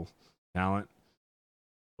incredible talent,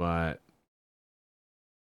 but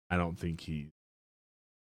I don't think he's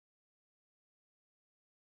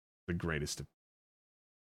the greatest.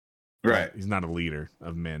 Right. He's not a leader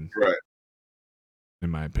of men. Right. In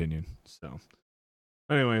my opinion. So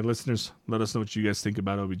anyway, listeners, let us know what you guys think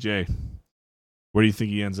about OBJ. Where do you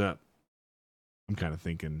think he ends up? I'm kind of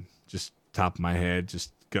thinking, just top of my head,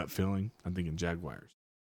 just gut feeling. I'm thinking Jaguars.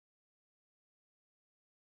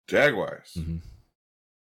 Jaguars? Mm-hmm.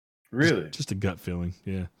 Really? Just a gut feeling,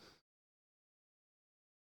 yeah.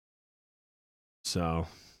 So.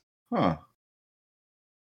 Huh.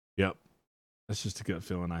 Yep. That's just a gut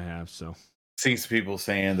feeling I have, so. Seen some people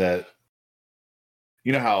saying that,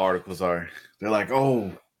 you know how articles are. They're like,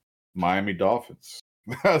 oh, Miami Dolphins.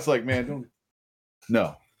 I was like, man, don't.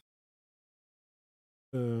 No.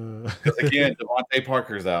 Again, Devontae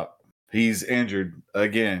Parker's out. He's injured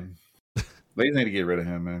again. They need to get rid of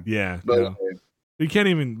him, man. Yeah. But no. You can't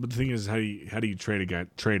even. But the thing is, how do you trade a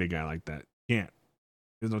guy like that? You can't.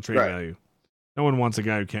 There's no trade value. No one wants a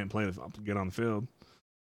guy who can't get on the field.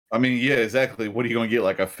 I mean, yeah, exactly. What are you going to get?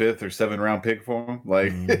 Like a 5th or 7th round pick for him?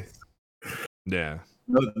 Like, yeah,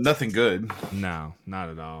 nothing good. No, not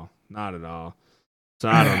at all. Not at all. So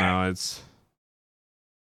I don't know. It's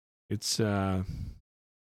I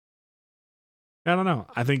don't know.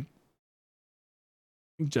 I think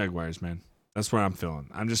Jaguars, man. That's where I'm feeling.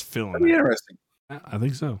 I'm just feeling. That'd be interesting. I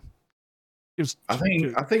think so. I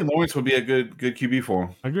think Lawrence would be a good QB for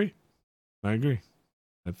him. I agree.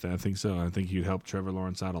 I think so. I think he'd help Trevor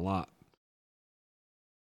Lawrence out a lot.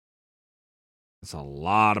 That's a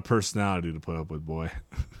lot of personality to put up with, boy.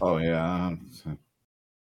 Oh yeah,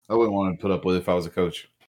 I wouldn't want to put up with it if I was a coach.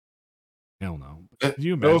 Hell no. Can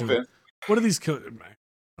you imagine? No, what are these coaches?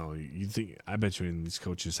 Oh, you think? I bet you these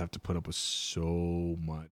coaches have to put up with so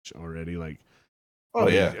much already. Like,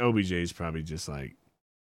 OBJ is probably just like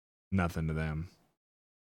nothing to them.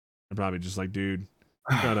 They're probably just like, dude,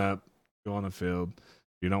 shut up, go on the field.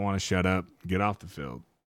 You don't want to shut up, get off the field.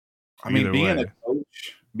 I mean,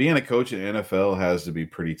 being a coach in the NFL has to be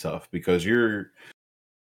pretty tough because you're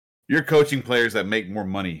coaching players that make more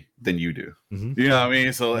money than you do. Mm-hmm. You know what I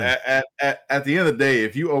mean? So at the end of the day,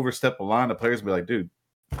 if you overstep a line, the players will be like, dude,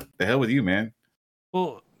 the hell with you, man.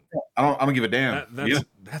 Well, I don't give a damn.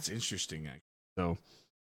 That's interesting. So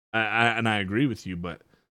I agree with you, but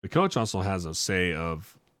the coach also has a say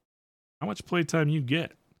of how much play time you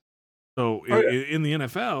get. So in the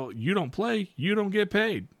NFL, you don't play, you don't get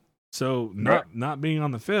paid. So not being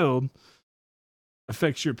on the field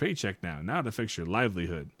affects your paycheck now. Now it affects your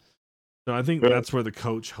livelihood. So I think that's where the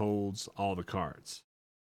coach holds all the cards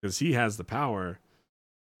because he has the power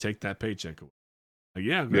to take that paycheck away. Like,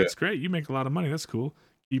 yeah, that's great. You make a lot of money. That's cool.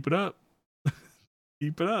 Keep it up.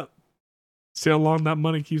 Keep it up. See how long that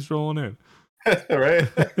money keeps rolling in. Right?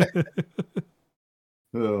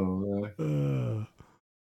 Oh, man.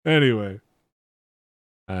 Anyway.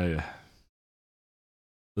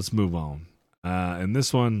 Let's move on. And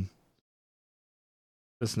this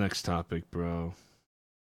next topic, bro.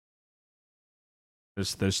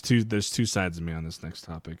 There's two sides of me on this next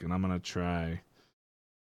topic, and I'm gonna try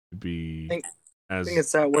to be I think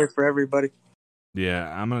it's that way for everybody. Yeah,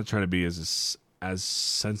 I'm gonna try to be as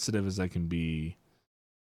sensitive as I can be,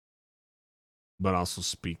 but also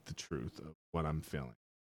speak the truth of what I'm feeling.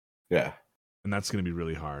 Yeah, and that's gonna be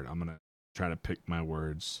really hard. I'm gonna try to pick my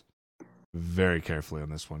words very carefully on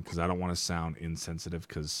this one because I don't want to sound insensitive.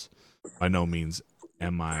 Because by no means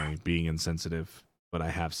am I being insensitive, but I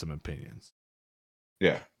have some opinions.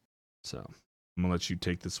 Yeah. So I'm gonna let you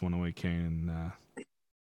take this one away, Kane.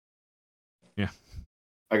 Yeah.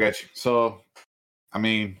 I got you. So, I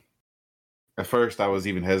mean, at first I was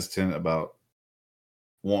even hesitant about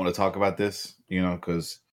wanting to talk about this,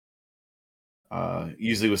 because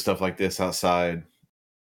Usually with stuff like this outside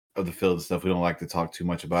of the field and stuff, we don't like to talk too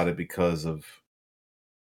much about it because of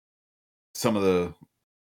some of the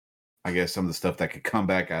stuff that could come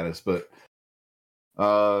back at us. But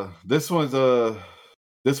this one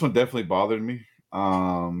definitely bothered me.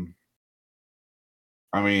 I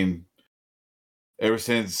mean, ever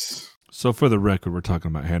since. So for the record, we're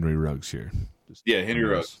talking about Henry Ruggs here. Yeah, Henry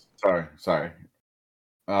Ruggs. Sorry.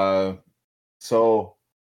 So,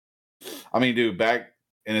 I mean, dude, back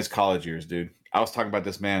in his college years, dude, I was talking about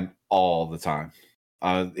this man all the time.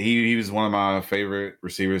 He was one of my favorite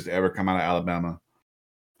receivers to ever come out of Alabama.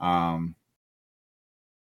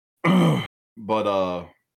 But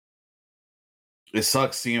it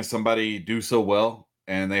sucks seeing somebody do so well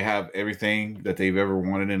and they have everything that they've ever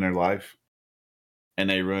wanted in their life, and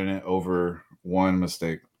they ruin it over one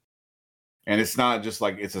mistake. And it's not just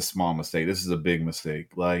like it's a small mistake. This is a big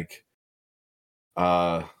mistake. Like,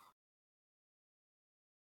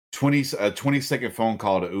 20-second phone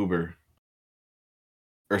call to Uber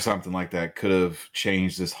or something like that could have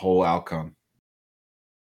changed this whole outcome.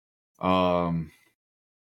 I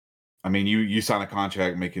mean, you sign a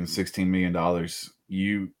contract making $16 million.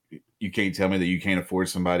 You can't tell me that you can't afford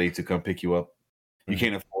somebody to come pick you up. You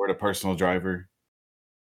can't afford a personal driver.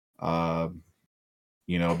 But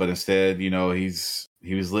instead, he was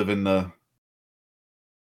living the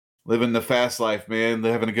fast life, man,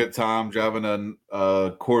 having a good time, driving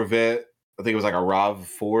a Corvette. I think it was like a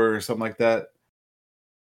RAV4 or something like that.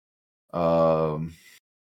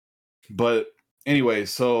 But anyway,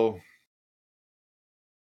 so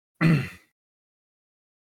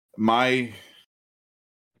my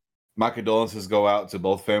condolences go out to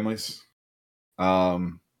both families.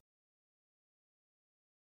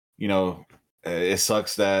 It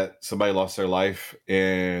sucks that somebody lost their life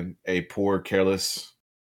in a poor, careless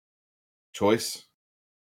choice.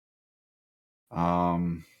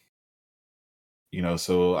 So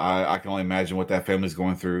I can only imagine what that family's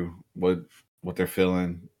going through, what they're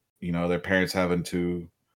feeling, their parents having to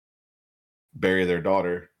bury their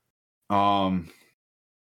daughter.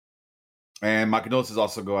 And my condolences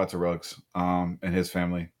also go out to Ruggs, and his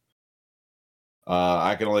family.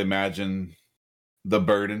 I can only imagine the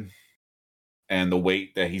burden and the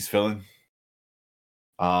weight that he's feeling.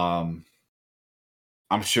 I'm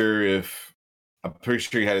pretty sure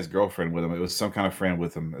he had his girlfriend with him. It was some kind of friend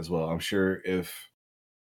with him as well. I'm sure if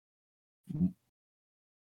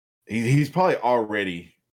he's probably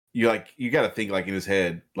already, you got to think like in his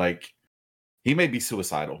head, like he may be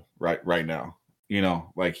suicidal right now.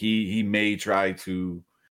 Like he may try to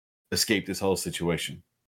escape this whole situation.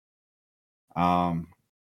 And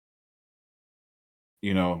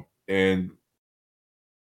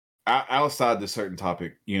outside this certain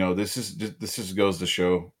topic, this just goes to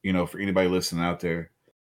show, for anybody listening out there,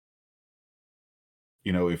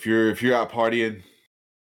 if you're out partying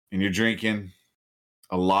and you're drinking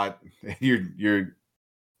a lot, you're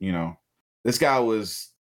this guy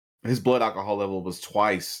his blood alcohol level was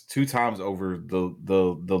 2 times over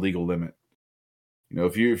the legal limit.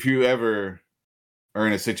 If you ever are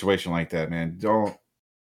in a situation like that, man, don't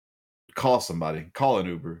call somebody, call an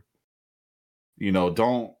Uber.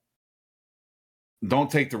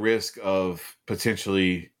 Don't take the risk of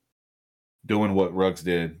potentially doing what Ruggs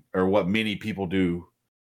did or what many people do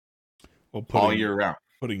all year round.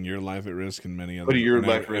 Putting your life at risk and many other putting your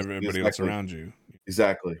life at risk, everybody else around you.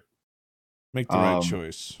 Exactly. Make the right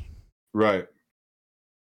choice. Right.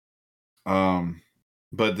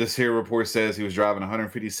 But this here report says he was driving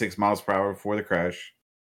 156 miles per hour before the crash.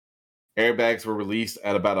 Airbags were released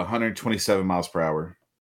at about 127 miles per hour.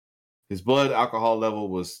 His blood alcohol level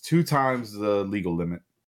was 2 times the legal limit,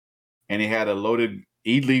 and he had a loaded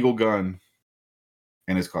illegal gun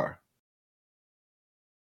in his car.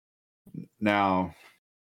 Now,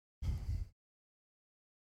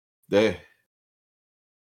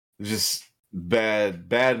 just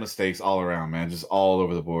bad mistakes all around, man. Just all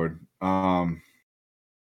over the board.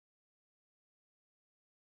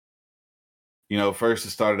 First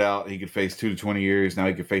it started out he could face 2 to 20 years. Now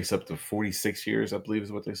he could face up to 46 years, I believe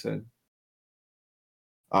is what they said.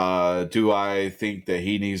 Do I think that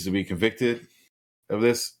he needs to be convicted of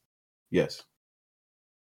this? Yes.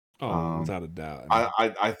 Oh, without a doubt.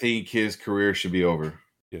 I think his career should be over.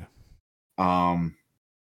 Yeah.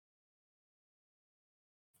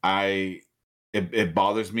 It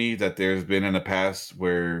bothers me that there's been in the past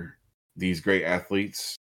where these great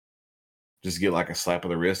athletes just get like a slap of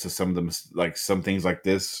the wrist of some of them, like some things like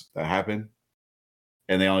this that happen,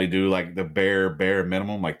 and they only do like the bare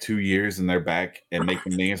minimum, like 2 years, and they're back and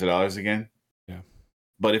making millions of dollars again. Yeah.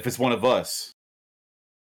 But if it's one of us,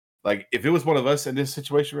 Like if it was one of us in this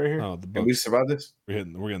situation right here, Oh, the and we book. survived this, We're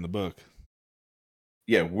getting the book.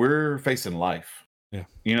 yeah, we're facing life. Yeah.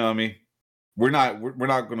 You know what I mean? We're not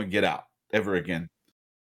going to get out ever again.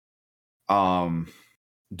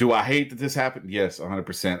 Do I hate that this happened? Yes,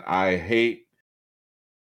 100%. I hate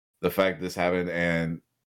the fact that this happened, and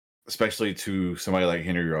especially to somebody like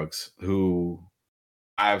Henry Ruggs, who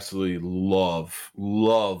I absolutely love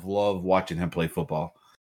watching him play football.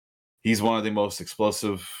 He's one of the most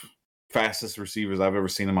explosive, fastest receivers I've ever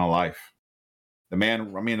seen in my life. The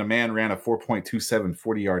man ran a 4.27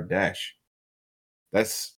 40-yard dash.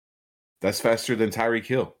 That's faster than Tyreek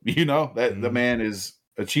Hill. You know, that the man is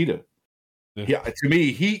a cheetah. Yeah, to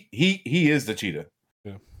me, he is the cheetah.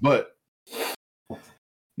 Yeah. But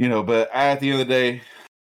but at the end of the day,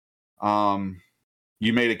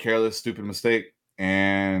 you made a careless, stupid mistake,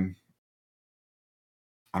 and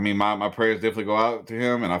I mean, my prayers definitely go out to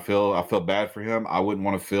him, and I feel bad for him. I wouldn't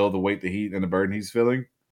want to feel the weight, the heat, and the burden he's feeling.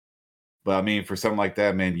 But I mean, for something like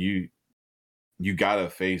that, man, you gotta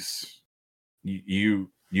face. You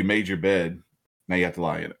made your bed, now you have to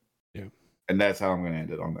lie in it. Yeah, and that's how I'm going to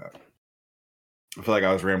end it on that. I feel like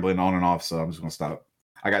I was rambling on and off, so I'm just going to stop.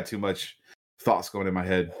 I got too much thoughts going in my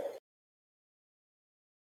head.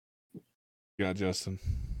 Yeah, Justin.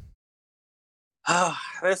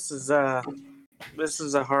 This is a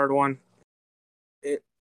hard one.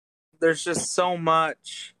 There's just so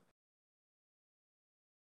much.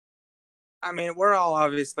 I mean, we're all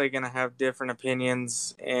obviously going to have different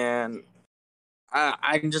opinions, and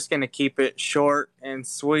I'm just going to keep it short and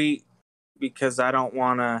sweet because I don't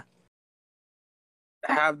want to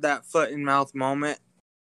have that foot in mouth moment.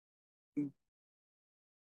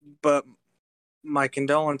 But my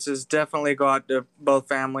condolences definitely go out to both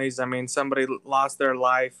families. I mean, somebody lost their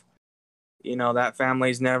life. You know, that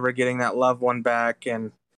family's never getting that loved one back.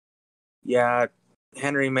 And yeah,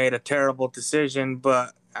 Henry made a terrible decision.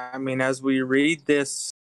 But I mean, as we read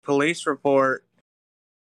this police report,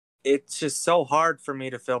 it's just so hard for me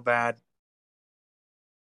to feel bad.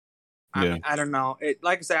 Yeah. I don't know.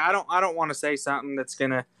 Like I say, I don't want to say something that's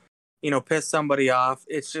gonna, piss somebody off.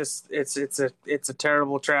 It's just it's a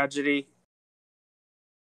terrible tragedy.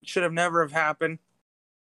 Should have never have happened.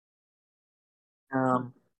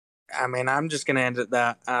 I mean, I'm just gonna end at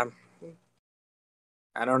that. I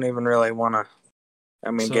don't even really want to.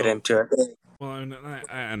 Get into it. Well, and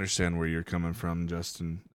I understand where you're coming from,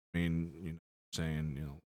 Justin. I mean,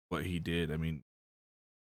 saying what he did. I mean,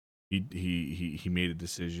 he made a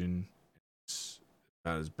decision. It's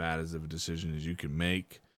about as bad as of a decision as you can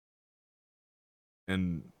make,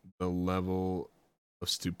 and the level of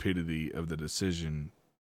stupidity of the decision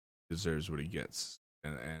deserves what he gets.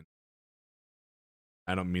 And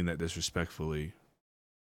I don't mean that disrespectfully,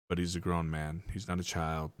 but he's a grown man. He's not a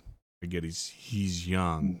child. I get he's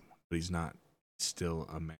young, but he's not still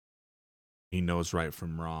a man. He knows right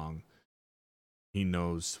from wrong. He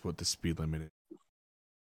knows what the speed limit is.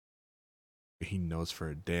 He knows for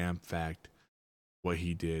a damn fact what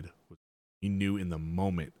he did. He knew in the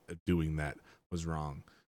moment of doing that was wrong,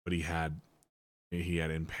 but he had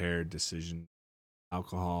impaired decision,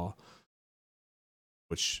 alcohol,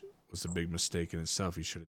 which was a big mistake in itself. He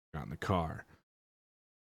should have gotten the car.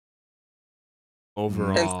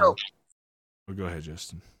 Overall, go ahead,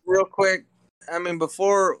 Justin. Real quick,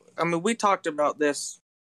 we talked about this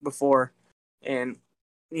before, and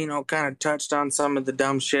kind of touched on some of the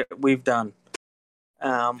dumb shit we've done.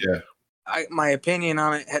 My opinion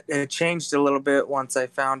on it had changed a little bit once I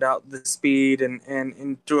found out the speed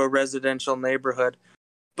and through a residential neighborhood.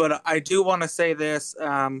 But I do want to say this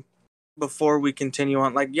before we continue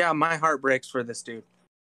on. Like, yeah, my heart breaks for this dude.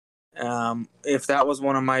 If that was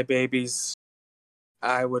one of my babies,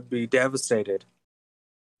 I would be devastated.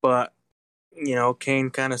 But, Kane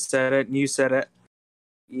kind of said it, and you said it.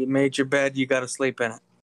 You made your bed, you got to sleep in it.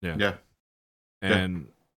 Yeah. And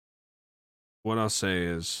what I'll say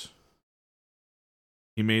is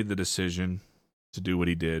he made the decision to do what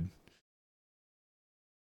he did.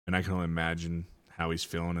 And I can only imagine how he's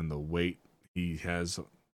feeling and the weight he has,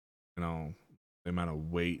 the amount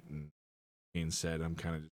of weight. And Kane said, I'm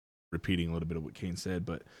kind of repeating a little bit of what Kane said,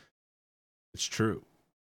 but it's true.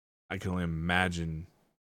 I can only imagine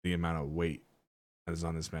the amount of weight that is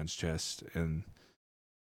on this man's chest. And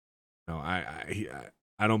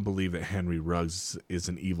I don't believe that Henry Ruggs is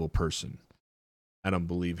an evil person. I don't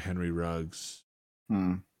believe Henry Ruggs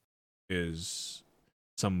is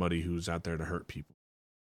somebody who's out there to hurt people.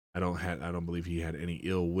 I don't believe he had any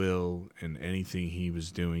ill will in anything he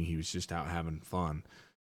was doing. He was just out having fun.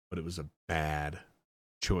 But it was a bad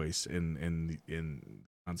choice, and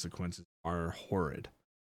consequences are horrid.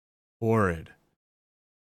 Horrid.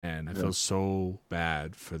 And I feel so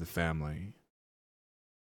bad for the family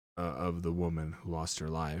of the woman who lost her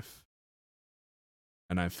life.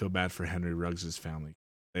 And I feel bad for Henry Ruggs' family.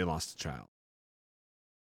 They lost a child.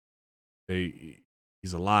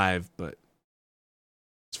 He's alive, but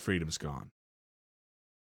his freedom's gone.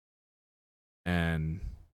 And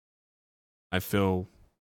I do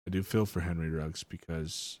feel for Henry Ruggs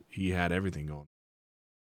because he had everything going.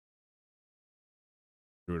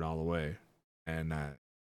 Threw it all away. And I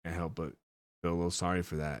can't help but feel a little sorry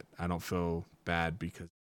for that. I don't feel bad because of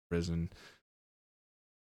prison,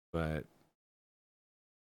 but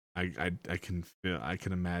I can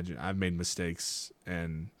imagine I've made mistakes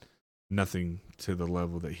and nothing to the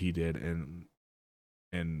level that he did, and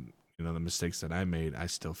you know, the mistakes that I made, I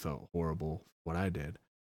still felt horrible for what I did.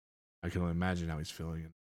 I can only imagine how he's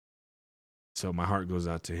feeling. So my heart goes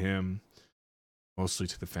out to him, mostly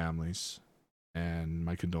to the families, and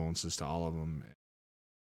my condolences to all of them.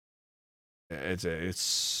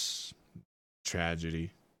 It's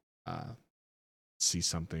tragedy. See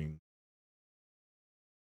something,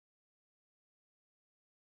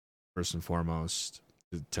 first and foremost,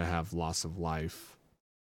 to have loss of life.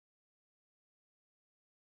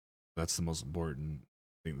 That's the most important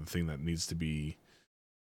thing. The thing that needs to be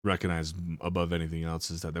recognized above anything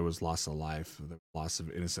else is that there was loss of life, the loss of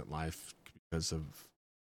innocent life because of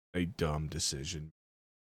a dumb decision.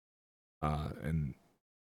 But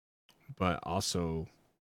also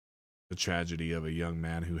the tragedy of a young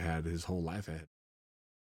man who had his whole life ahead.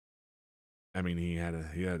 I mean, he had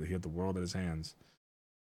the world at his hands.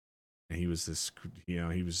 And he was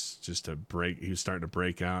he was starting to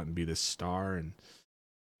break out and be this star and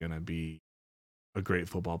gonna be a great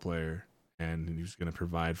football player, and he was gonna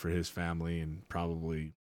provide for his family and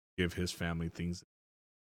probably give his family things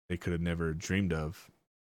they could have never dreamed of,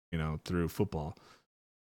 through football.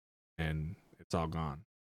 And it's all gone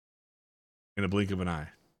in a blink of an eye,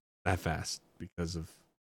 that fast, because of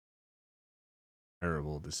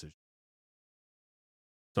terrible decision.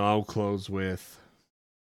 So I'll close with.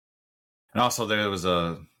 And also, there was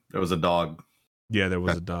a dog. Yeah, there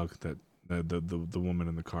was a dog that the woman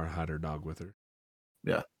in the car had her dog with her.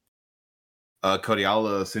 Yeah. Cody,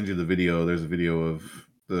 I'll send you the video. There's a video of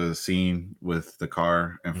the scene with the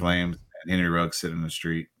car in flames and Henry Ruggs sitting in the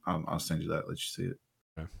street. I'll send you that. Let you see it.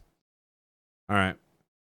 Okay. All right.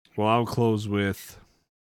 Well, I'll close with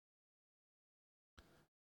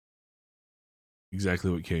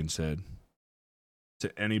exactly what Kane said.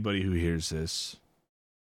 To anybody who hears this,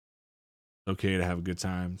 it's okay to have a good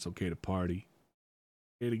time. It's okay to party.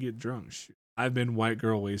 It's okay to get drunk. I've been white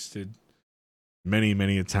girl wasted many,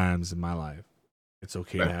 many times in my life. It's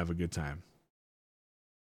okay to have a good time.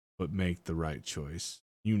 But make the right choice.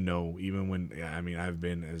 Even when, I've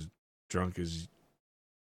been as drunk as you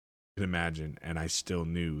can imagine, and I still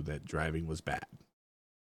knew that driving was bad.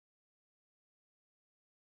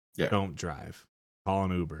 Yeah. Don't drive. Call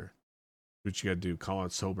an Uber. What you got to do, call a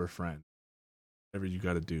sober friend. Whatever you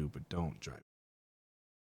got to do, but don't drive.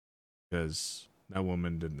 Because that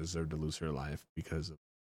woman didn't deserve to lose her life because of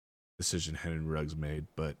the decision Henry Ruggs made,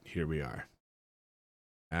 but here we are.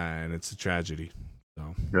 And it's a tragedy.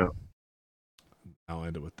 So yeah, I'll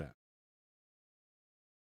end it with that.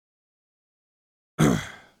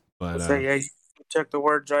 But you took the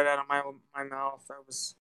words right out of my mouth. I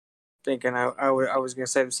was thinking I was going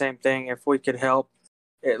to say the same thing. If we could help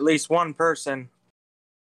at least one person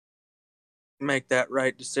make that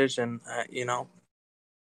right decision, I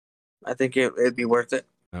think it'd be worth it.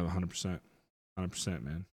 100%,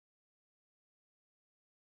 man.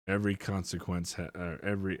 Every consequence,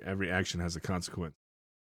 every action has a consequence.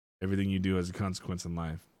 Everything you do has a consequence in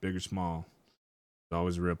life, big or small. There's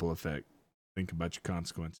always a ripple effect. Think about your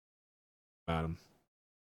consequences. About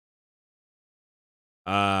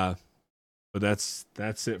them. But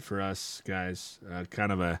that's it for us, guys.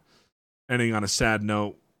 Kind of a ending on a sad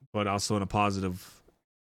note, but also on a positive.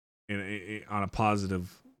 On a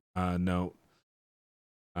positive note.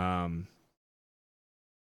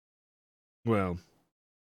 Well,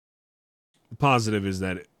 the positive is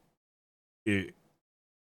that it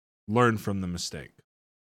learn from the mistake.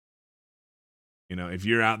 If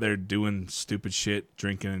you're out there doing stupid shit,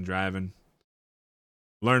 drinking and driving,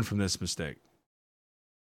 learn from this mistake.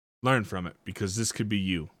 Learn from it, because this could be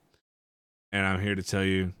you. And I'm here to tell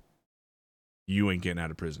you, you ain't getting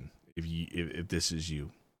out of prison if this is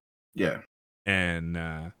you. Yeah. And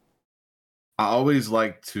I always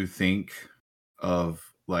like to think of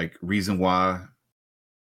reason why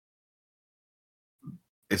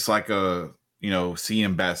it's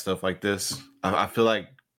seeing bad stuff like this. I feel like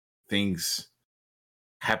things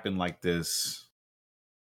happen like this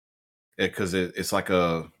because it's like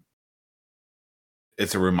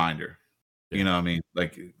it's a reminder. Yeah. You know what I mean?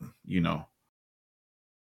 Like, you know.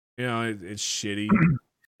 It's shitty.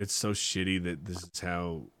 It's so shitty that this is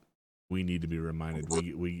how we need to be reminded.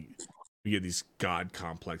 We get these God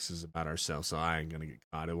complexes about ourselves. So I ain't gonna get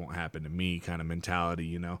caught. It won't happen to me. Kind of mentality,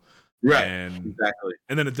 you know. Right. And Exactly.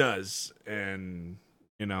 And then it does. And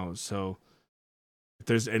so if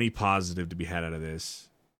there's any positive to be had out of this,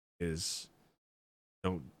 is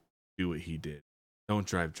don't do what he did. Don't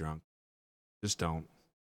drive drunk. Just don't.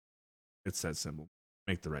 It's that simple.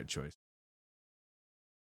 Make the right choice.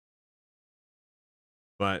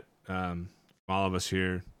 But from all of us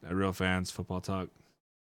here at Real Fans Football Talk,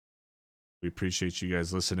 we appreciate you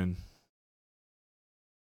guys listening.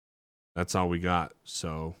 That's all we got.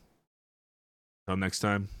 So until next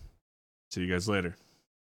time, see you guys later.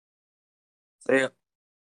 See ya.